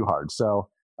try too hard. So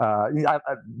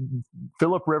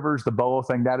Phillip Rivers, the bolo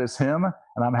thing, that is him,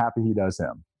 and I'm happy he does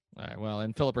him. All right. Well,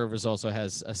 and Phillip Rivers also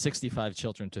has 65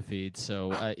 children to feed,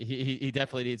 so he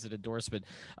definitely needs an endorsement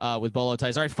with bolo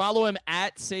ties. All right, follow him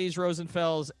at Sage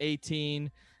Rosenfels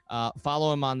 18.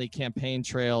 Follow him on the campaign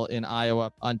trail in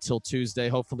Iowa until Tuesday.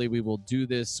 Hopefully, we will do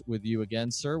this with you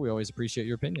again, sir. We always appreciate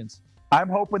your opinions. I'm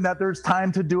hoping that there's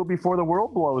time to do it before the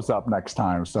world blows up next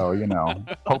time. So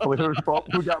hopefully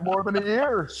we got more than a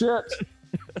year. Shit.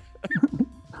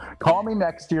 Call me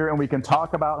next year and we can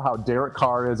talk about how Derek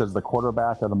Carr is as the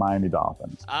quarterback of the Miami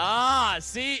Dolphins.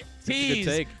 See,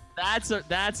 tease. That's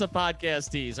a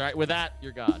podcast tease. All right, with that,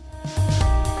 you're gone.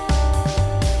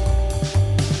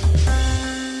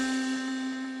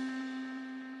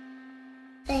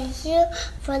 Thank you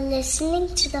for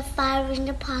listening to the Fire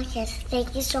Ringer Podcast.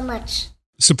 Thank you so much.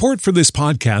 Support for this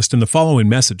podcast and the following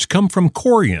message come from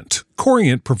Corient.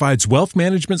 Corient provides wealth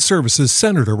management services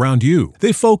centered around you.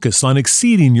 They focus on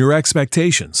exceeding your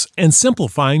expectations and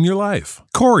simplifying your life.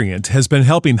 Corient has been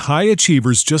helping high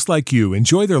achievers just like you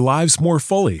enjoy their lives more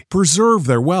fully, preserve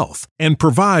their wealth, and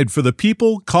provide for the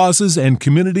people, causes, and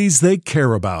communities they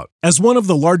care about. As one of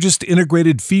the largest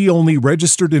integrated fee-only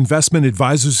registered investment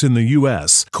advisors in the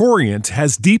U.S., Corient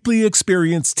has deeply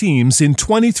experienced teams in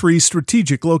 23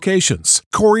 strategic locations.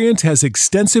 Corient has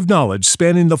extensive knowledge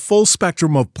spanning the full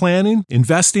spectrum of planning,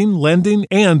 investing, lending,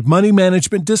 and money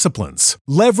management disciplines.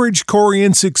 Leverage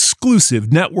Corient's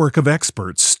exclusive network of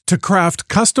experts to craft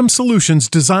custom solutions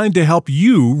designed to help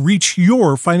you reach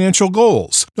your financial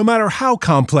goals, no matter how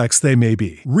complex they may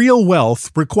be. Real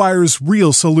wealth requires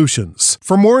real solutions.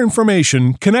 For more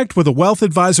information, connect with a wealth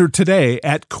advisor today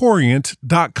at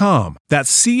Corient.com.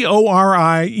 That's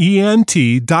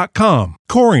Corient.com.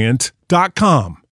 Corient.com.